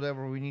deployed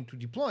whatever we need to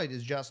deploy.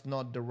 It's just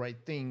not the right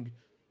thing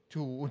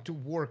to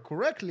work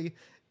correctly.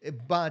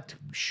 But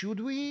should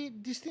we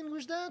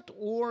distinguish that,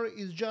 or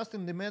is just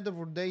in the matter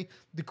of the day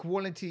the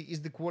quality is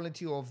the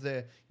quality of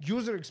the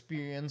user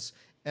experience,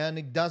 and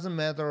it doesn't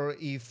matter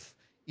if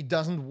it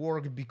doesn't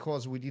work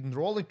because we didn't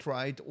roll it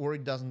right, or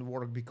it doesn't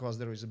work because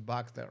there is a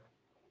bug there?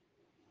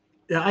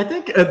 Yeah, I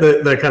think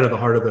the kind of the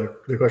heart of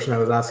the question I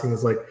was asking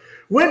is like,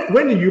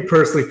 when do you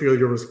personally feel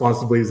your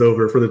responsibility is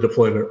over for the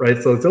deployment,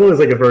 right? So it's always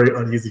like a very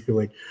uneasy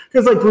feeling,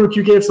 because like Baruch,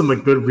 you gave some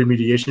like good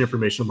remediation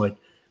information. Like,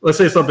 let's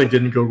say something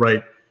didn't go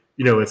right,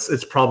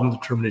 it's problem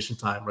determination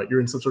time, right? You're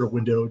in some sort of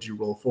window. Do you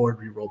roll forward?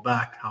 Do you roll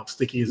back? How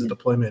sticky is the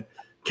deployment?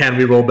 Can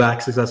we roll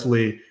back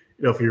successfully?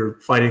 If you're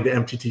fighting the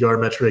MTTR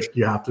metric,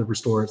 you have to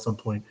restore at some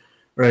point,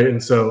 right?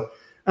 And so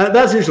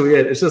that's usually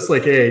it. It's just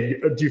like, hey,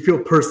 do you feel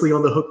personally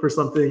on the hook for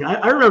something?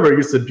 I remember it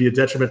used to be a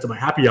detriment to my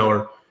happy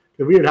hour.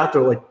 We would have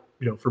to like,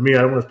 for me,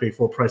 I don't want to pay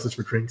full prices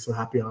for drinks, so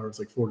happy hour is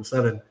like 4 to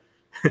 7.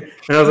 And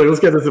I was like, let's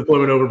get this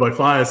deployment over by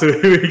 5 so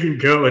we can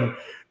go and,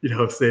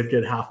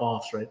 get half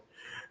offs, right?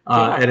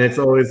 And it's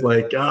always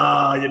like,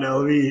 I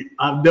know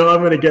I'm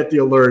going to get the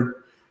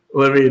alert.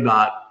 Let me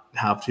not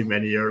have too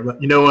many, or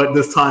you know what,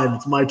 this time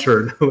it's my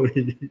turn. Let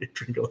me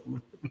drink a little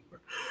bit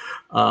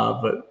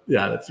more. But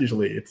yeah, that's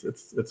usually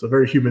it's a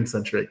very human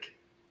centric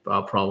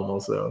problem.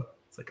 Also,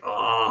 it's like,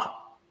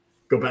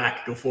 go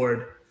back, go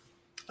forward.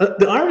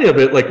 The irony of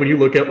it, like when you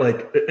look at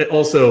like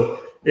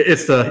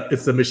it's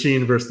the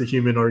machine versus the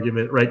human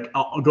argument, right?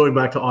 Going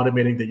back to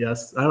automating the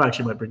yes, I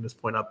actually might bring this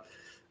point up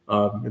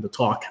in the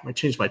talk. I might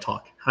change my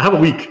talk. I have a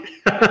week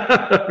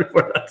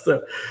before that.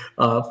 So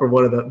for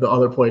one of the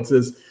other points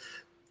is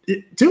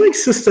doing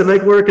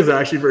systemic work is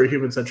actually very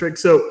human centric.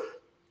 So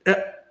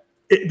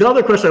the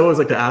other question I always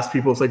like to ask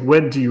people is like,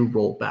 when do you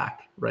roll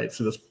back, right?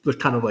 So this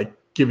kind of like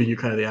giving you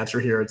kind of the answer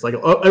here. It's like,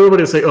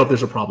 everybody will say, if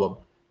there's a problem,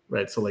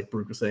 right? So like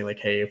Baruch was saying like,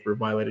 hey, if we're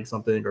violating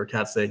something, or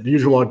Kat's saying the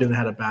user logged in and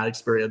had a bad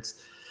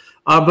experience.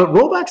 But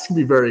rollbacks can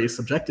be very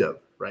subjective,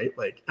 right?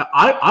 Like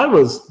I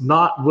was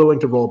not willing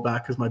to roll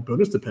back because my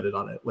bonus depended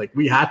on it. Like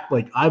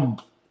I'm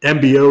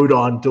MBO'd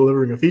on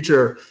delivering a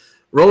feature.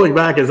 Rolling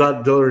back is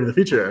not delivering the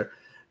feature.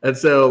 And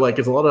so like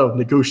it's a lot of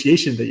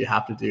negotiation that you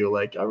have to do.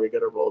 Like, are we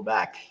going to roll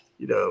back?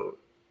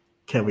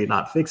 Can we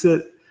not fix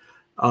it?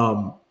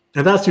 And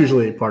that's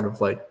usually part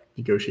of like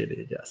negotiating,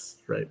 I guess,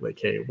 right? Like,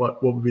 hey,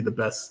 what would be the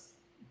best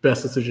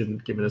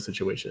decision given a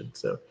situation?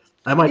 So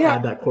I might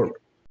add that core. It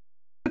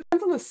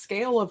depends on the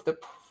scale of the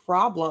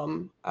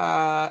problem.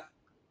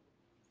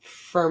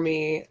 For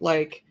me,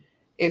 like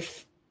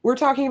if we're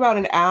talking about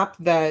an app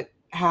that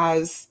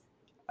has,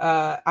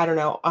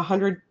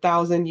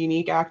 100,000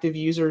 unique active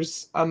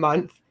users a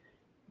month.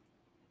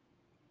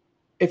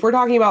 If we're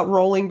talking about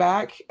rolling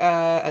back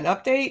an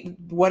update,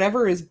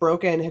 whatever is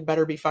broken had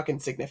better be fucking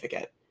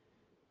significant.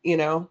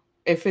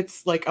 If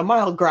it's like a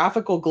mild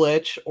graphical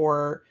glitch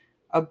or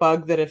a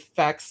bug that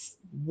affects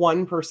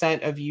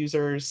 1% of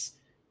users,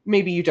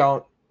 maybe you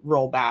don't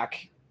roll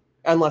back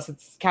unless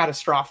it's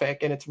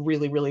catastrophic and it's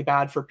really, really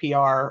bad for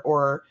PR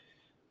or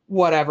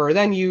whatever.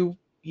 Then you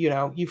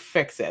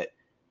fix it.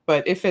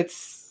 But if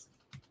it's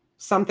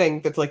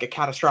something that's like a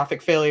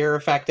catastrophic failure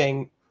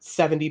affecting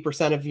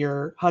 70% of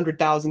your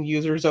 100,000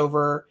 users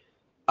over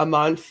a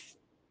month,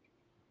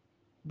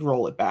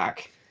 roll it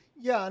back.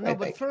 Yeah, no,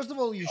 but first of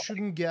all, you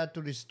shouldn't get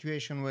to the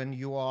situation when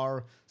you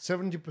are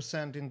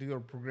 70% into your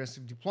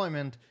progressive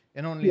deployment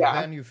and only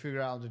then you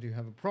figure out that you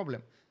have a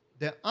problem.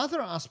 The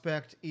other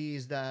aspect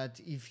is that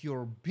if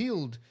your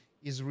build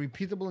is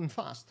repeatable and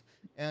fast,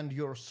 and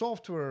your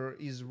software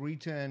is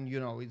written,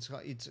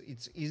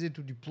 it's easy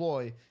to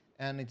deploy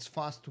and it's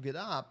fast to get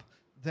up,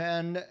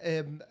 then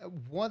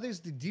what is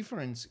the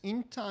difference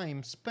in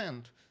time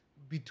spent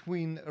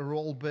between a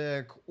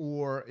rollback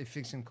or a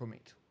fix and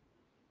commit?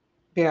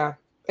 Yeah,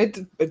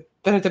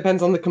 Then it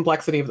depends on the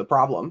complexity of the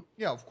problem.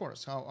 Yeah, of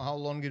course. How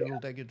long it will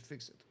take you to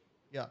fix it.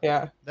 Yeah.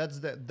 Yeah. That's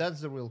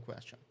the real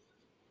question.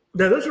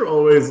 Yeah, those are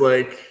always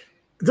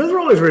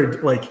very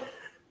like,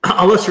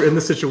 unless you're in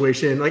the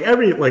situation, like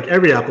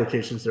every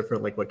application is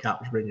different, like what Kat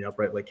was bringing up,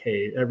 right? Like,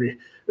 hey,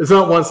 it's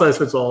not one size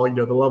fits all.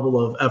 The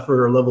level of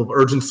effort or level of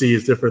urgency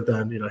is different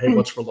than, hey,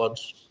 what's for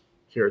lunch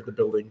here at the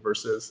building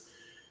versus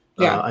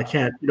I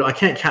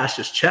can't cash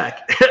this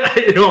check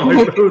on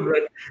my phone,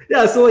 right?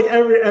 Yeah, so like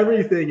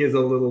everything is a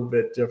little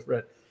bit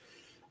different.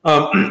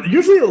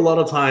 Usually a lot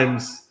of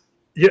times,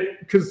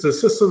 because the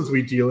systems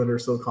we deal in are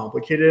so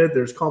complicated,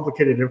 there's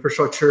complicated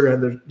infrastructure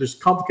and there's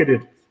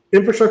complicated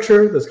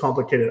infrastructure, there's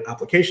complicated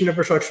application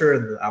infrastructure,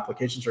 and the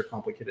applications are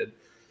complicated.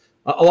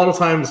 A lot of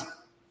times,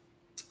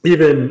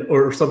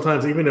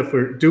 sometimes even if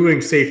we're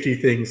doing safety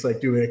things like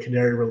doing a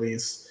canary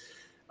release,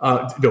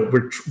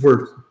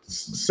 we're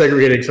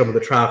segregating some of the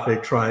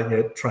traffic,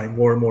 trying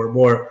more and more and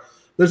more.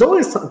 There's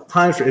always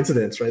times for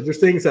incidents, right? There's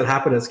things that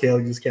happen at scale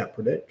you just can't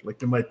predict. Like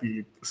there might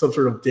be some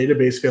sort of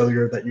database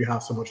failure that you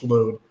have so much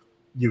load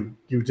you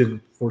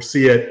didn't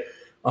foresee it.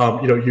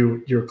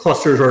 Your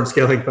clusters aren't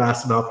scaling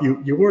fast enough.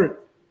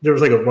 There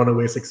was like a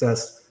runaway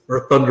success or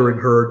a thundering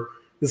herd.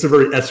 This is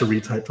very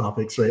SRE type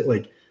topics, right?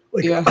 Like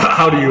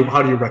how do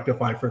you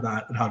rectify for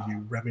that, and how do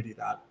you remedy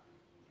that?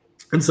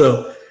 And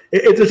so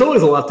there's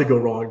always a lot to go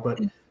wrong, but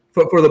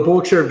for the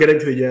bulk share of getting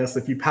to the yes,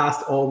 if you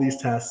passed all these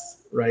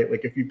tests, right?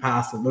 Like if you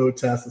passed the load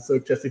test, the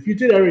soak test, if you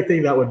did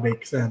everything that would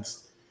make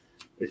sense,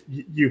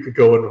 you could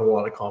go in with a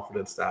lot of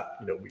confidence that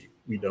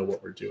we know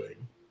what we're doing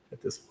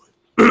at this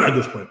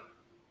point.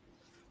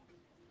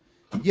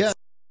 Yeah.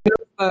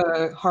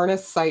 The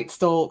Harness site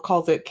still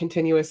calls it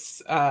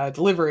continuous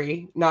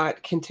delivery,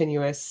 not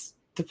continuous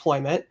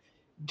deployment.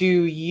 Do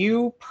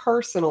you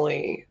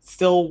personally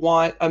still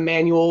want a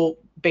manual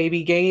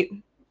baby gate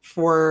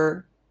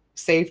for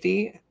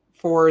safety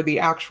for the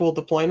actual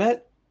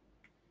deployment?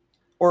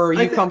 Or are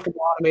you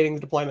comfortable automating the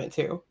deployment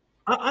too?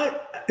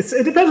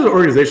 It depends on the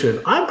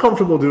organization. I'm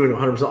comfortable doing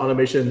 100%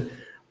 automation.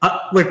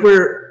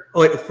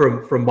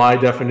 From my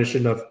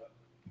definition of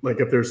like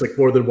if there's like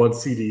more than one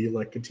CD,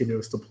 like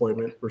continuous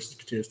deployment versus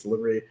continuous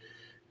delivery.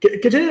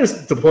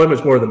 Continuous deployment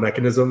is more the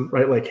mechanism,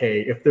 right? Like,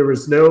 hey, if there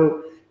was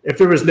no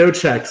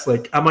checks,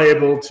 like, am I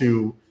able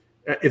to?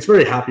 It's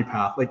very happy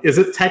path. Like, is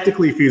it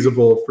technically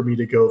feasible for me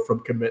to go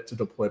from commit to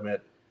deployment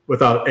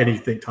without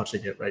anything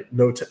touching it, right?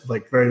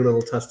 Very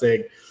little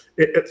testing.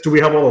 Do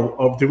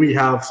we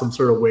have some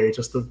sort of way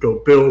just to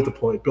go build,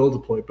 deploy,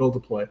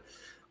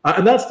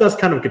 and that's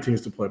kind of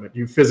continuous deployment.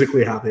 You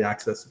physically have the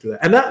access to do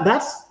that, and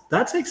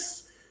that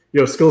takes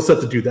skill set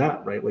to do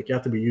that, right? Like you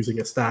have to be using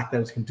a stack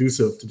that is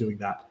conducive to doing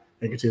that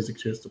and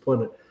continuous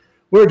deployment.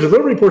 Where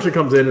delivery portion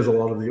comes in is a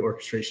lot of the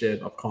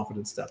orchestration of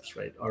confidence steps,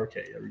 right?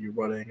 Okay, are you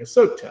running a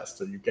soak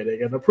test? Are you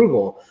getting an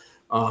approval?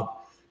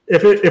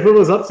 If it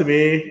was up to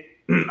me,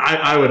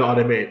 I would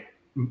automate.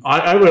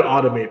 I would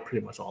automate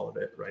pretty much all of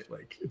it, right?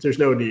 Like there's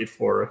no need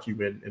for a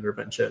human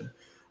intervention.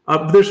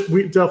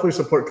 We definitely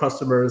support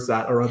customers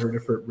that are under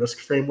different risk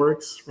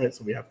frameworks, right?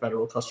 So we have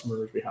federal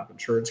customers, we have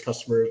insurance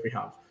customers, we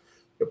have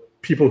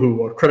people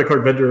who are credit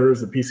card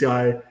vendors and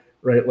PCI,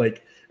 right?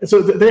 Like, and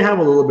so they have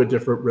a little bit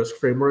different risk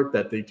framework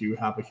that they do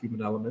have a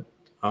human element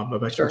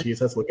of expertise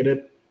that's looking at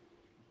it.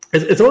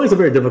 It's always a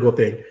very difficult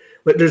thing.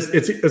 Like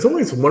it's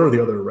always one or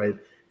the other, right?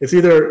 It's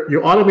either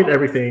you automate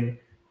everything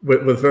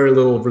with very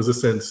little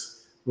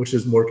resistance, which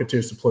is more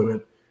continuous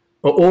deployment,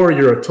 or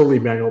you're a totally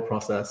manual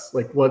process.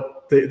 Like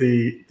what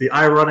the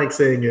ironic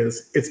saying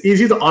is, it's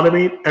easy to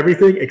automate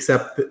everything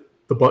except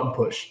the button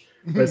push,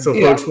 right? So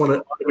folks want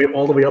to automate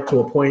all the way up to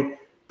a point,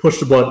 push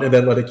the button, and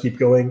then let it keep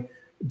going.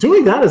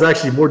 Doing that is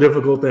actually more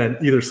difficult than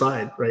either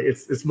side, right?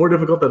 It's more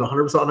difficult than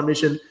 100%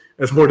 automation.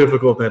 It's more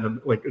difficult than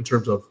like in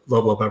terms of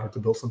level of effort to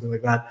build something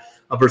like that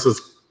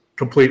versus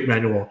complete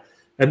manual.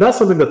 And that's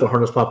something that the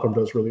Harness platform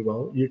does really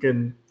well. You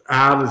can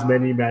have as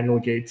many manual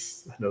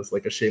gates. I know it's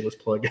like a shameless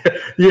plug.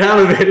 You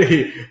have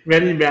as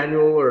many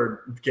manual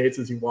or gates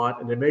as you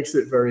want, and it makes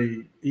it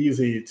very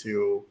easy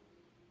to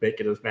make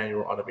it as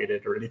manual,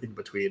 automated, or anything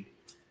between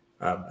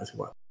as you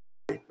want.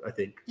 I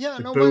think. Yeah,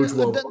 no,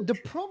 but the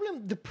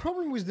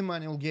problem with the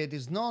manual gate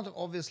is not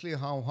obviously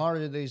how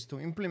hard it is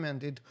to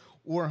implement it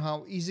or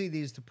how easy it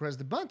is to press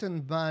the button,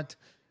 but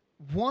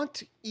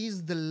what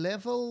is the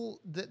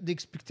level, the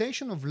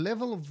expectation of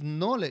level of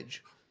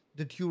knowledge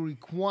that you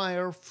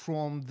require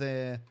from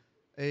the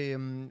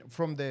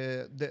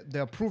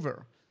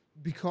approver?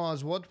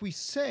 Because what we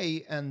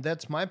say, and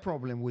that's my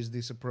problem with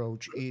this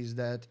approach, is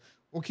that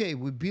okay,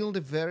 we build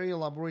a very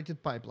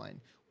elaborated pipeline,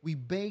 we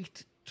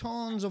baked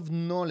tons of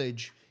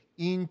knowledge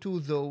into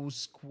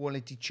those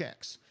quality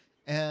checks,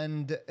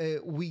 and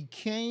we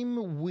came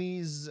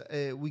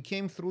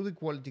through the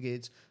quality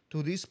gates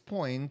to this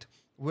point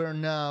where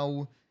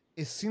now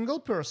a single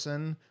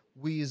person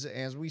with,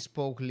 as we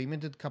spoke,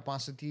 limited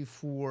capacity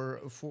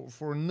for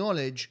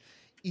knowledge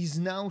is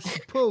now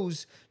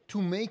supposed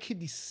to make a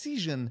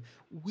decision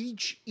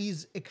which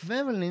is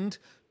equivalent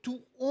to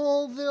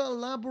all the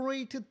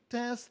elaborated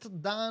tests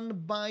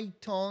done by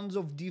tons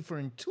of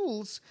different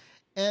tools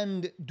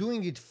and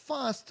doing it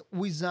fast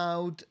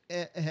without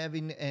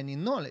having any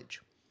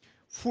knowledge.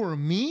 For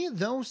me,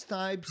 those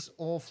types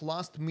of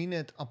last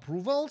minute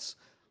approvals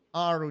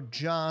are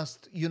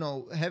just,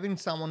 having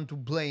someone to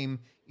blame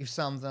if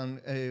something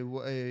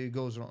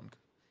goes wrong.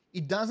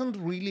 It doesn't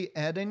really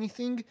add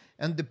anything,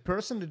 and the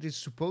person that is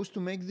supposed to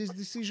make this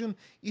decision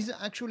is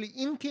actually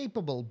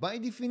incapable, by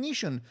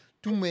definition,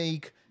 to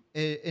make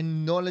a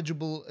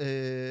knowledgeable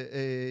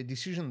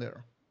decision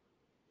there.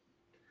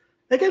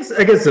 It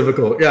gets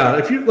difficult. Yeah,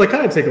 if you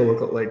kind of take a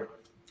look at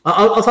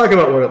I'll talk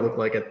about what it looked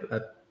like at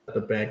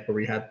the bank where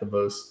we had the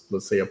most,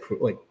 let's say, it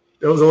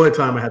was the only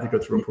time I had to go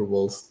through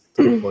approvals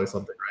to deploy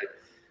something,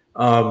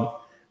 right?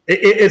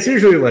 It's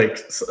usually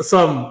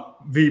some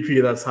VP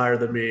that's higher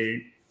than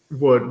me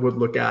would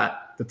look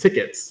at the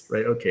tickets,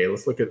 right? Okay,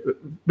 let's look at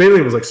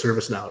mainly it was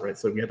ServiceNow, right?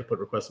 So we had to put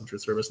requests into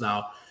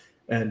ServiceNow,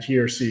 and he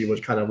or she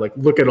would kind of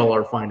look at all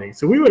our findings.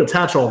 So we would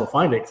attach all the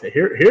findings. Say,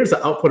 here's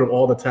the output of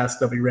all the tests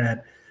that we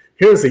ran.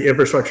 Here's the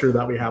infrastructure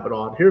that we have it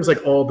on. Here's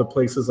all the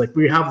places,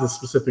 we have the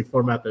specific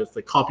format that's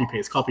copy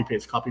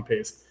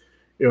paste,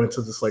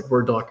 into this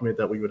Word document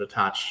that we would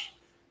attach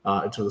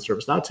into the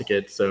ServiceNow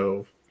ticket.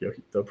 So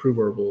the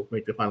approver will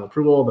make the final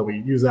approval, and then we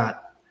use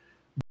that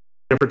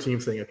for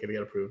teams saying, okay, we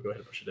got approved, go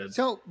ahead and push it in.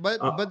 So,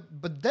 but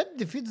that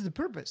defeats the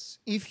purpose.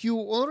 If you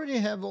already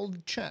have all the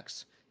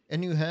checks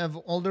and you have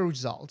all the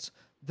results,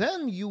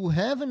 then you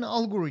have an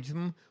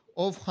algorithm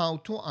of how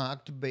to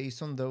act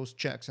based on those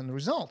checks and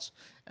results.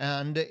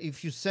 And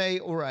if you say,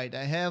 all right,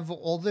 I have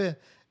all the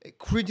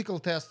critical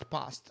tests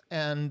passed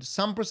and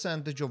some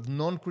percentage of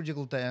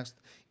non-critical tests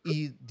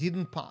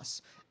didn't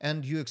pass,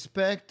 and you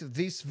expect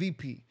this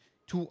VP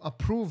to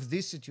approve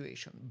this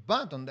situation,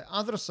 but on the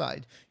other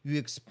side, you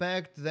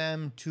expect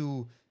them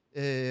to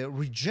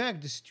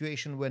reject the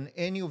situation when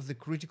any of the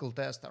critical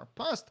tests are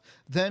passed,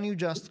 then you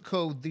just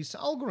code this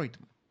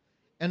algorithm.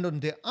 And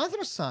on the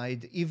other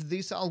side, if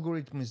this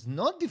algorithm is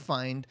not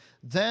defined,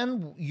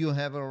 then you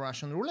have a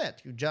Russian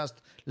roulette. You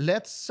just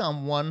let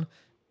someone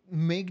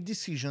make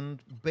decision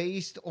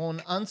based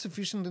on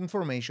insufficient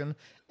information,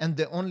 and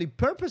the only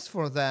purpose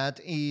for that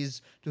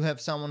is to have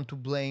someone to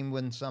blame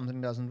when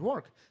something doesn't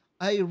work.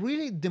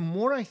 The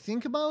more I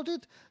think about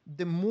it,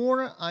 the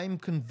more I'm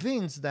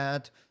convinced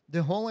that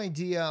the whole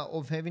idea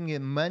of having a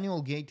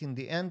manual gate in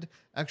the end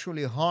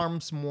actually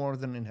harms more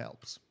than it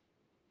helps.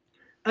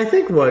 I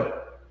think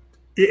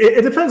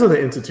it depends on the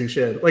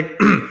institution.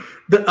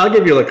 I'll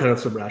give you kind of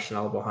some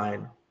rationale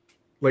behind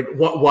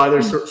why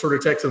there's sort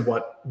of checks and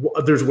what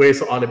there's ways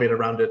to automate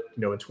around it.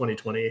 In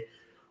 2020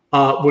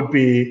 would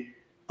be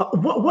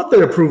what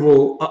the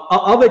approval.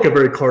 I'll make a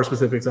very car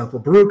specific example.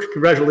 Baruch,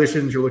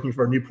 congratulations! You're looking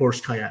for a new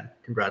Porsche Cayenne.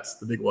 Congrats,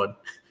 the big one.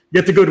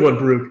 Get the good one,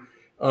 Baruch.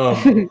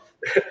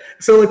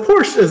 So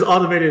Porsche is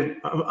automated.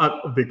 I'm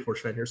a big Porsche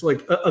fan here. So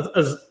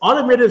as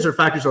automated as their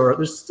factories are,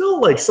 there's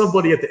still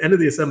somebody at the end of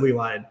the assembly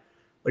line,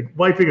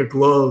 wiping a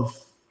glove.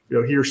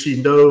 He or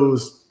she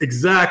knows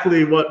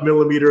exactly what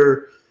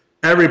millimeter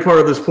every part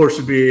of this Porsche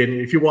should be. And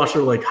if you watch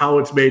their how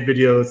it's made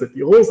videos, that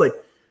you always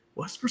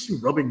what's this person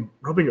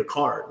rubbing a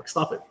car?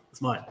 Stop it.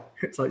 It's mine.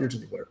 It's not yours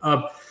anymore.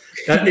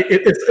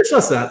 It's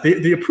just that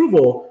the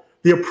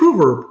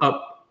approver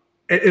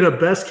in a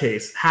best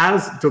case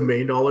has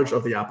domain knowledge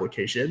of the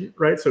application,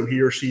 right? So he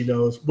or she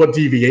knows what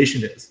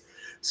deviation is.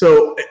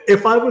 So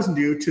if I was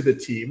new to the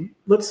team,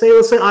 let's say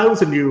I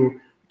was a new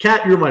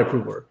Kat, you're my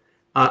approver.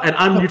 And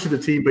I'm new to the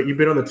team, but you've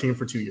been on the team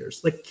for 2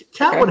 years.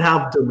 Kat would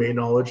have domain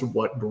knowledge of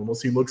what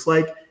normalcy looks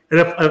like. And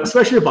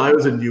especially if I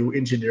was a new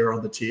engineer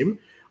on the team,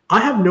 I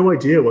have no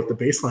idea what the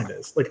baseline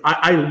is.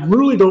 I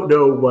literally don't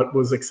know what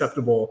was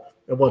acceptable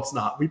and what's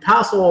not. We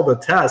pass all the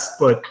tests,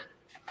 but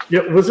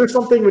was there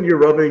something when you're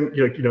rubbing,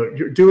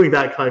 you're doing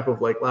that type of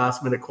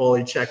last minute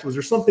quality check? Was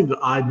there something that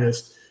I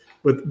missed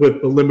with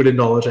the limited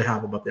knowledge I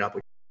have about the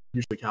application?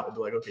 Usually Kat would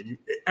be okay,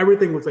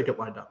 everything looks like it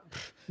lined up.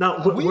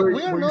 Now, we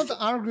are not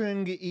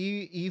arguing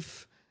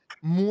if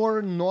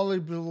more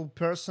knowledgeable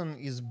person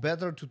is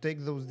better to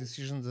take those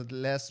decisions than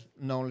less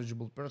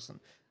knowledgeable person.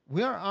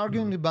 We are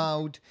arguing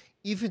about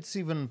if it's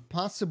even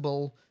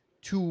possible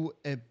to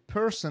a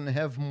person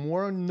have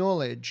more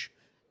knowledge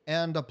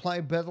and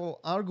apply better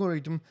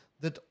algorithm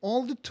that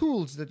all the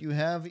tools that you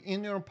have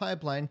in your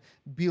pipeline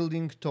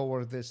building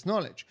toward this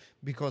knowledge.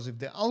 Because if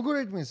the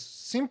algorithm is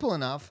simple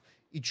enough,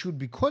 it should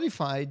be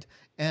codified,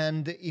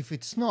 and if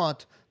it's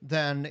not,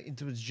 then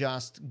it was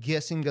just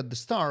guessing at the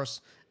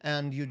stars,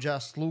 and you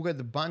just look at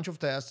a bunch of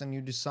tests and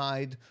you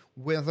decide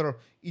whether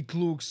it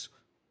looks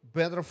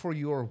better for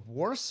you or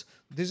worse.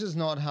 This is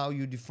not how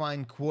you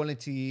define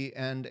quality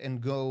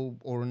and go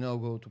or no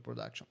go to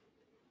production.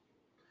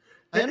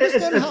 I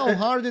understand how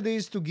hard it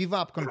is to give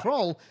up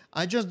control.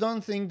 I just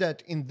don't think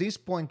that in this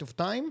point of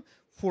time,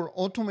 for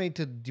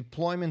automated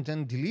deployment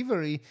and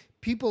delivery,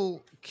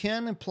 people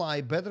can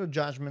apply better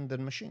judgment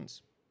than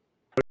machines.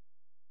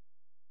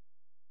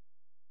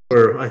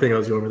 I think I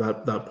was going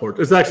over that port.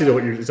 It's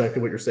actually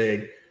exactly what you're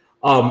saying.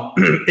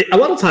 A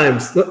lot of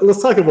times,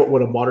 let's talk about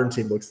what a modern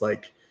team looks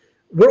like.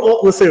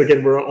 let's say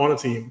again, we're on a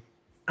team.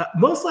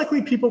 Most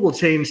likely people will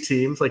change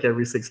teams like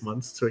every 6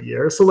 months to a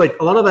year. So like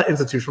a lot of that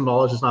institutional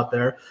knowledge is not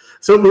there.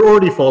 So we're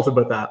already faulted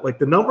by that. Like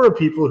the number of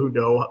people who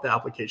know the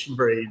application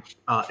very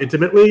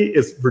intimately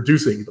is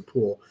reducing the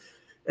pool.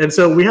 And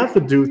so we have to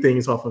do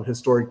things off of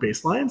historic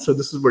baseline. So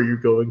this is where you're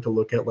going to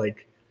look at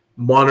like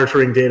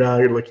monitoring data,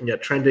 you're looking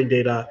at trending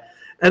data.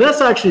 And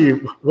that's actually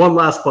one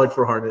last plug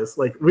for Harness.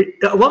 Like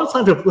a lot of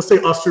times, let's say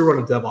us three run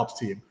a DevOps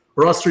team,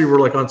 or us three were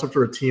like on some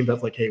sort of team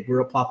that's like, hey, we're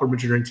a platform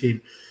engineering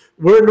team.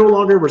 We're no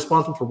longer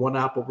responsible for one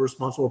app, but we're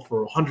responsible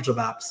for hundreds of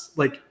apps.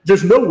 Like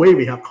there's no way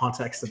we have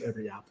context of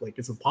every app. Like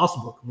it's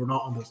impossible because we're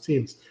not on those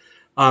teams.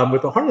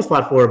 With the Harness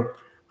platform,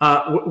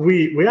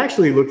 we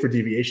actually look for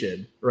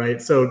deviation,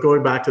 right? So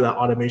going back to that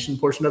automation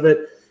portion of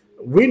it,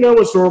 we know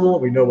what's normal,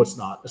 we know what's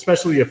not,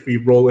 especially if we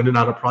roll in and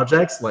out of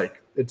projects.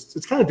 Like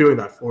it's kind of doing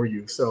that for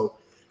you. So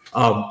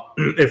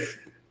if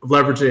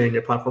leveraging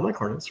a platform like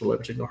Harness, or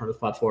leveraging the Harness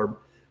platform,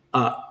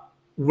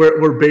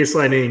 we're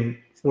baselining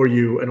for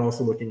you and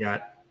also looking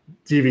at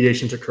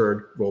deviations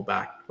occurred, roll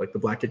back, like the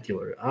Black Kid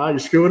Killer. You're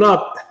screwing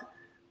up.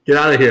 Get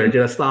out of here.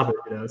 Get stop it.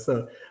 You know.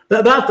 So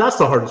that's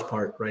the hardest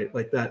part, right?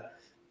 Like that.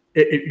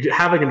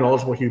 Having a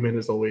knowledgeable human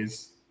is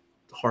always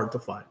hard to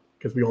find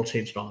because we all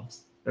change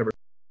jobs.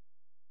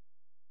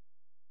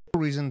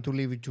 Reason to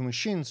leave it to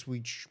machines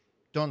which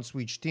don't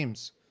switch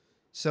teams.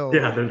 So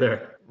yeah, they're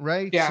there,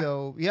 right? Yeah.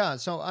 So yeah.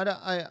 So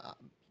I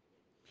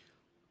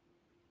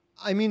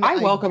mean, I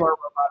welcome our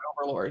robot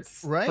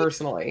overlords, right?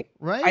 Personally.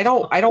 Right. I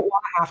don't want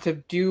to have to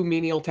do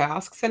menial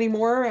tasks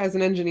anymore as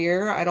an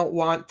engineer. I don't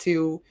want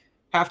to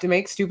have to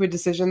make stupid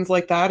decisions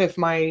like that if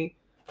my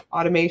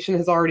automation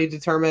has already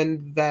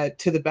determined that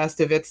to the best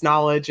of its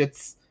knowledge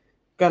it's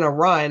going to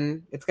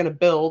run, it's going to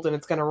build, and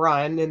it's going to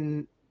run,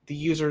 and the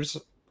users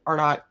are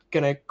not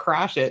going to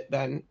crash it.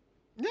 Then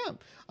yeah,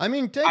 I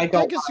mean, take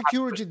a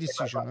security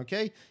decision,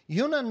 okay?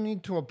 You don't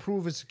need to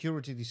approve a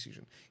security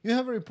decision. You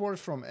have a report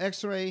from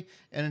X-Ray,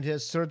 and it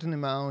has certain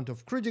amount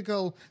of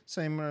critical,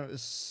 some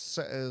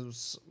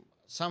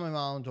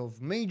amount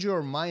of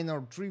major,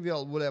 minor,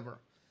 trivial, whatever.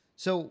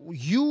 So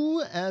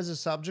you, as a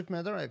subject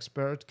matter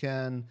expert,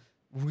 can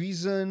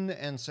reason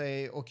and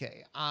say,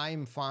 okay,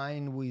 I'm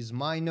fine with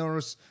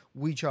minors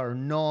which are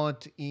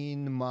not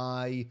in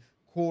my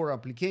core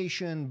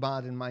application,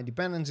 but in my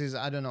dependencies,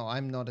 I don't know,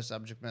 I'm not a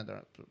subject matter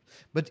expert.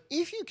 But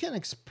if you can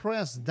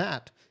express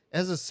that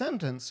as a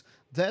sentence,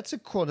 that's a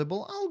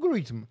codable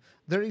algorithm.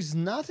 There is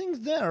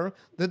nothing there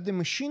that the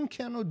machine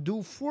cannot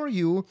do for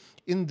you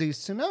in this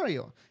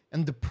scenario.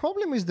 And the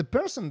problem is the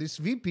person, this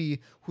VP,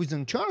 who's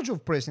in charge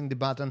of pressing the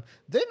button,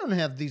 they don't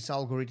have this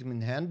algorithm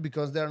in hand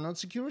because they're not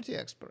security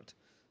expert.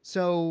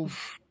 So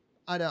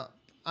I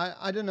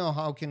don't know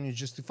how can you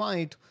justify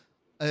it,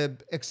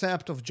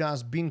 except of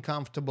just being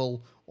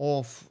comfortable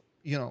of,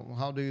 you know,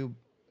 how do you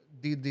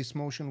did this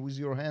motion with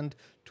your hand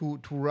to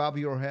rub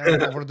your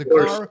hand over the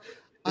car.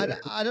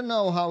 I don't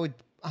know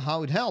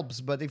how it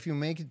helps, but if you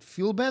make it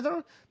feel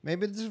better,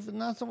 maybe it's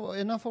not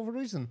enough of a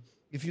reason.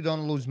 If you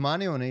don't lose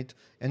money on it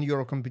and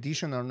your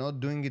competition are not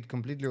doing it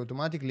completely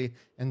automatically,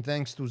 and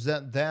thanks to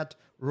that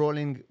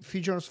rolling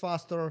features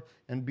faster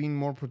and being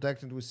more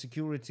protected with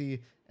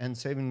security and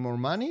saving more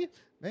money,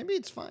 maybe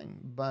it's fine.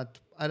 But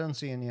I don't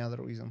see any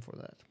other reason for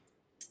that.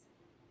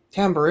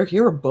 Damn, Baruch,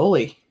 you're a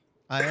bully.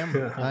 I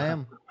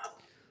am.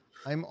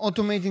 I'm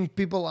automating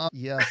people out.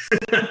 Yes.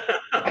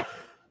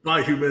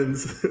 By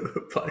humans.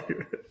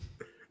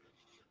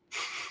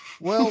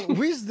 Well,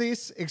 with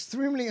this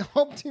extremely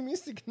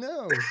optimistic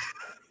note.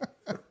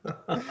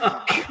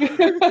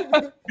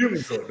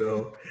 Humans don't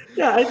know.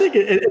 Yeah, I think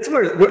it's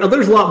where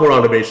there's a lot more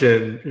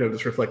automation, you know,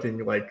 just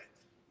reflecting like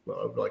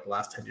over like the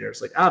last 10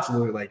 years. Like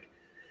absolutely, like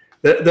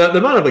the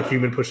amount of like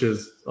human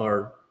pushes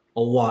are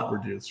a lot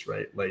reduced,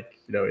 right? Like,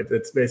 you know,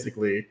 it's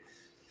basically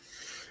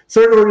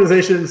certain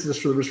organizations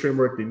just for the risk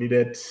framework, they need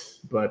it,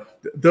 but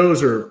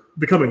those are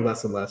becoming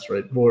less and less,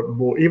 right?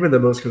 More even the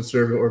most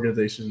conservative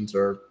organizations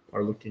are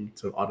looking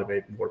to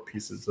automate more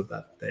pieces of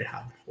that they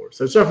have before.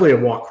 So it's definitely a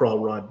walk, crawl,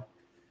 run.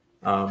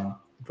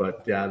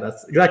 But yeah,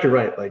 that's exactly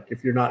right. Like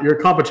if you're not, your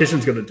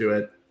competition's going to do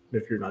it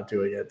if you're not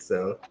doing it.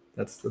 So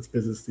that's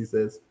business these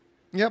days.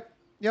 Yep.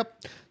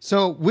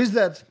 So with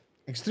that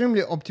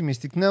extremely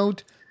optimistic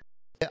note,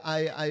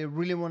 I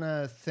really want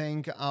to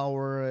thank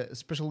our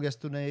special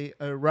guest today,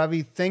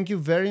 Ravi. Thank you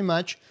very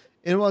much.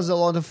 It was a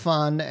lot of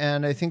fun,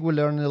 and I think we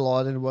learned a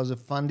lot. It was a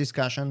fun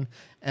discussion,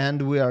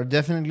 and we are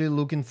definitely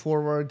looking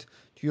forward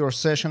to your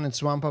session at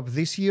SwampUp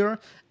this year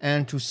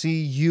and to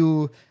see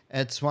you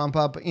at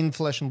SwampUp in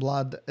Flesh and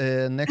Blood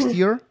next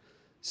year.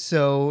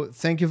 So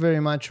thank you very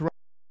much,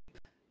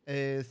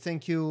 Ravi.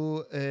 Thank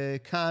you,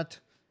 Kat,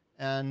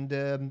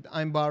 and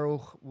I'm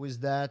Baruch.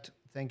 With that,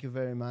 thank you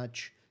very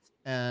much,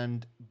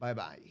 and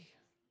bye-bye.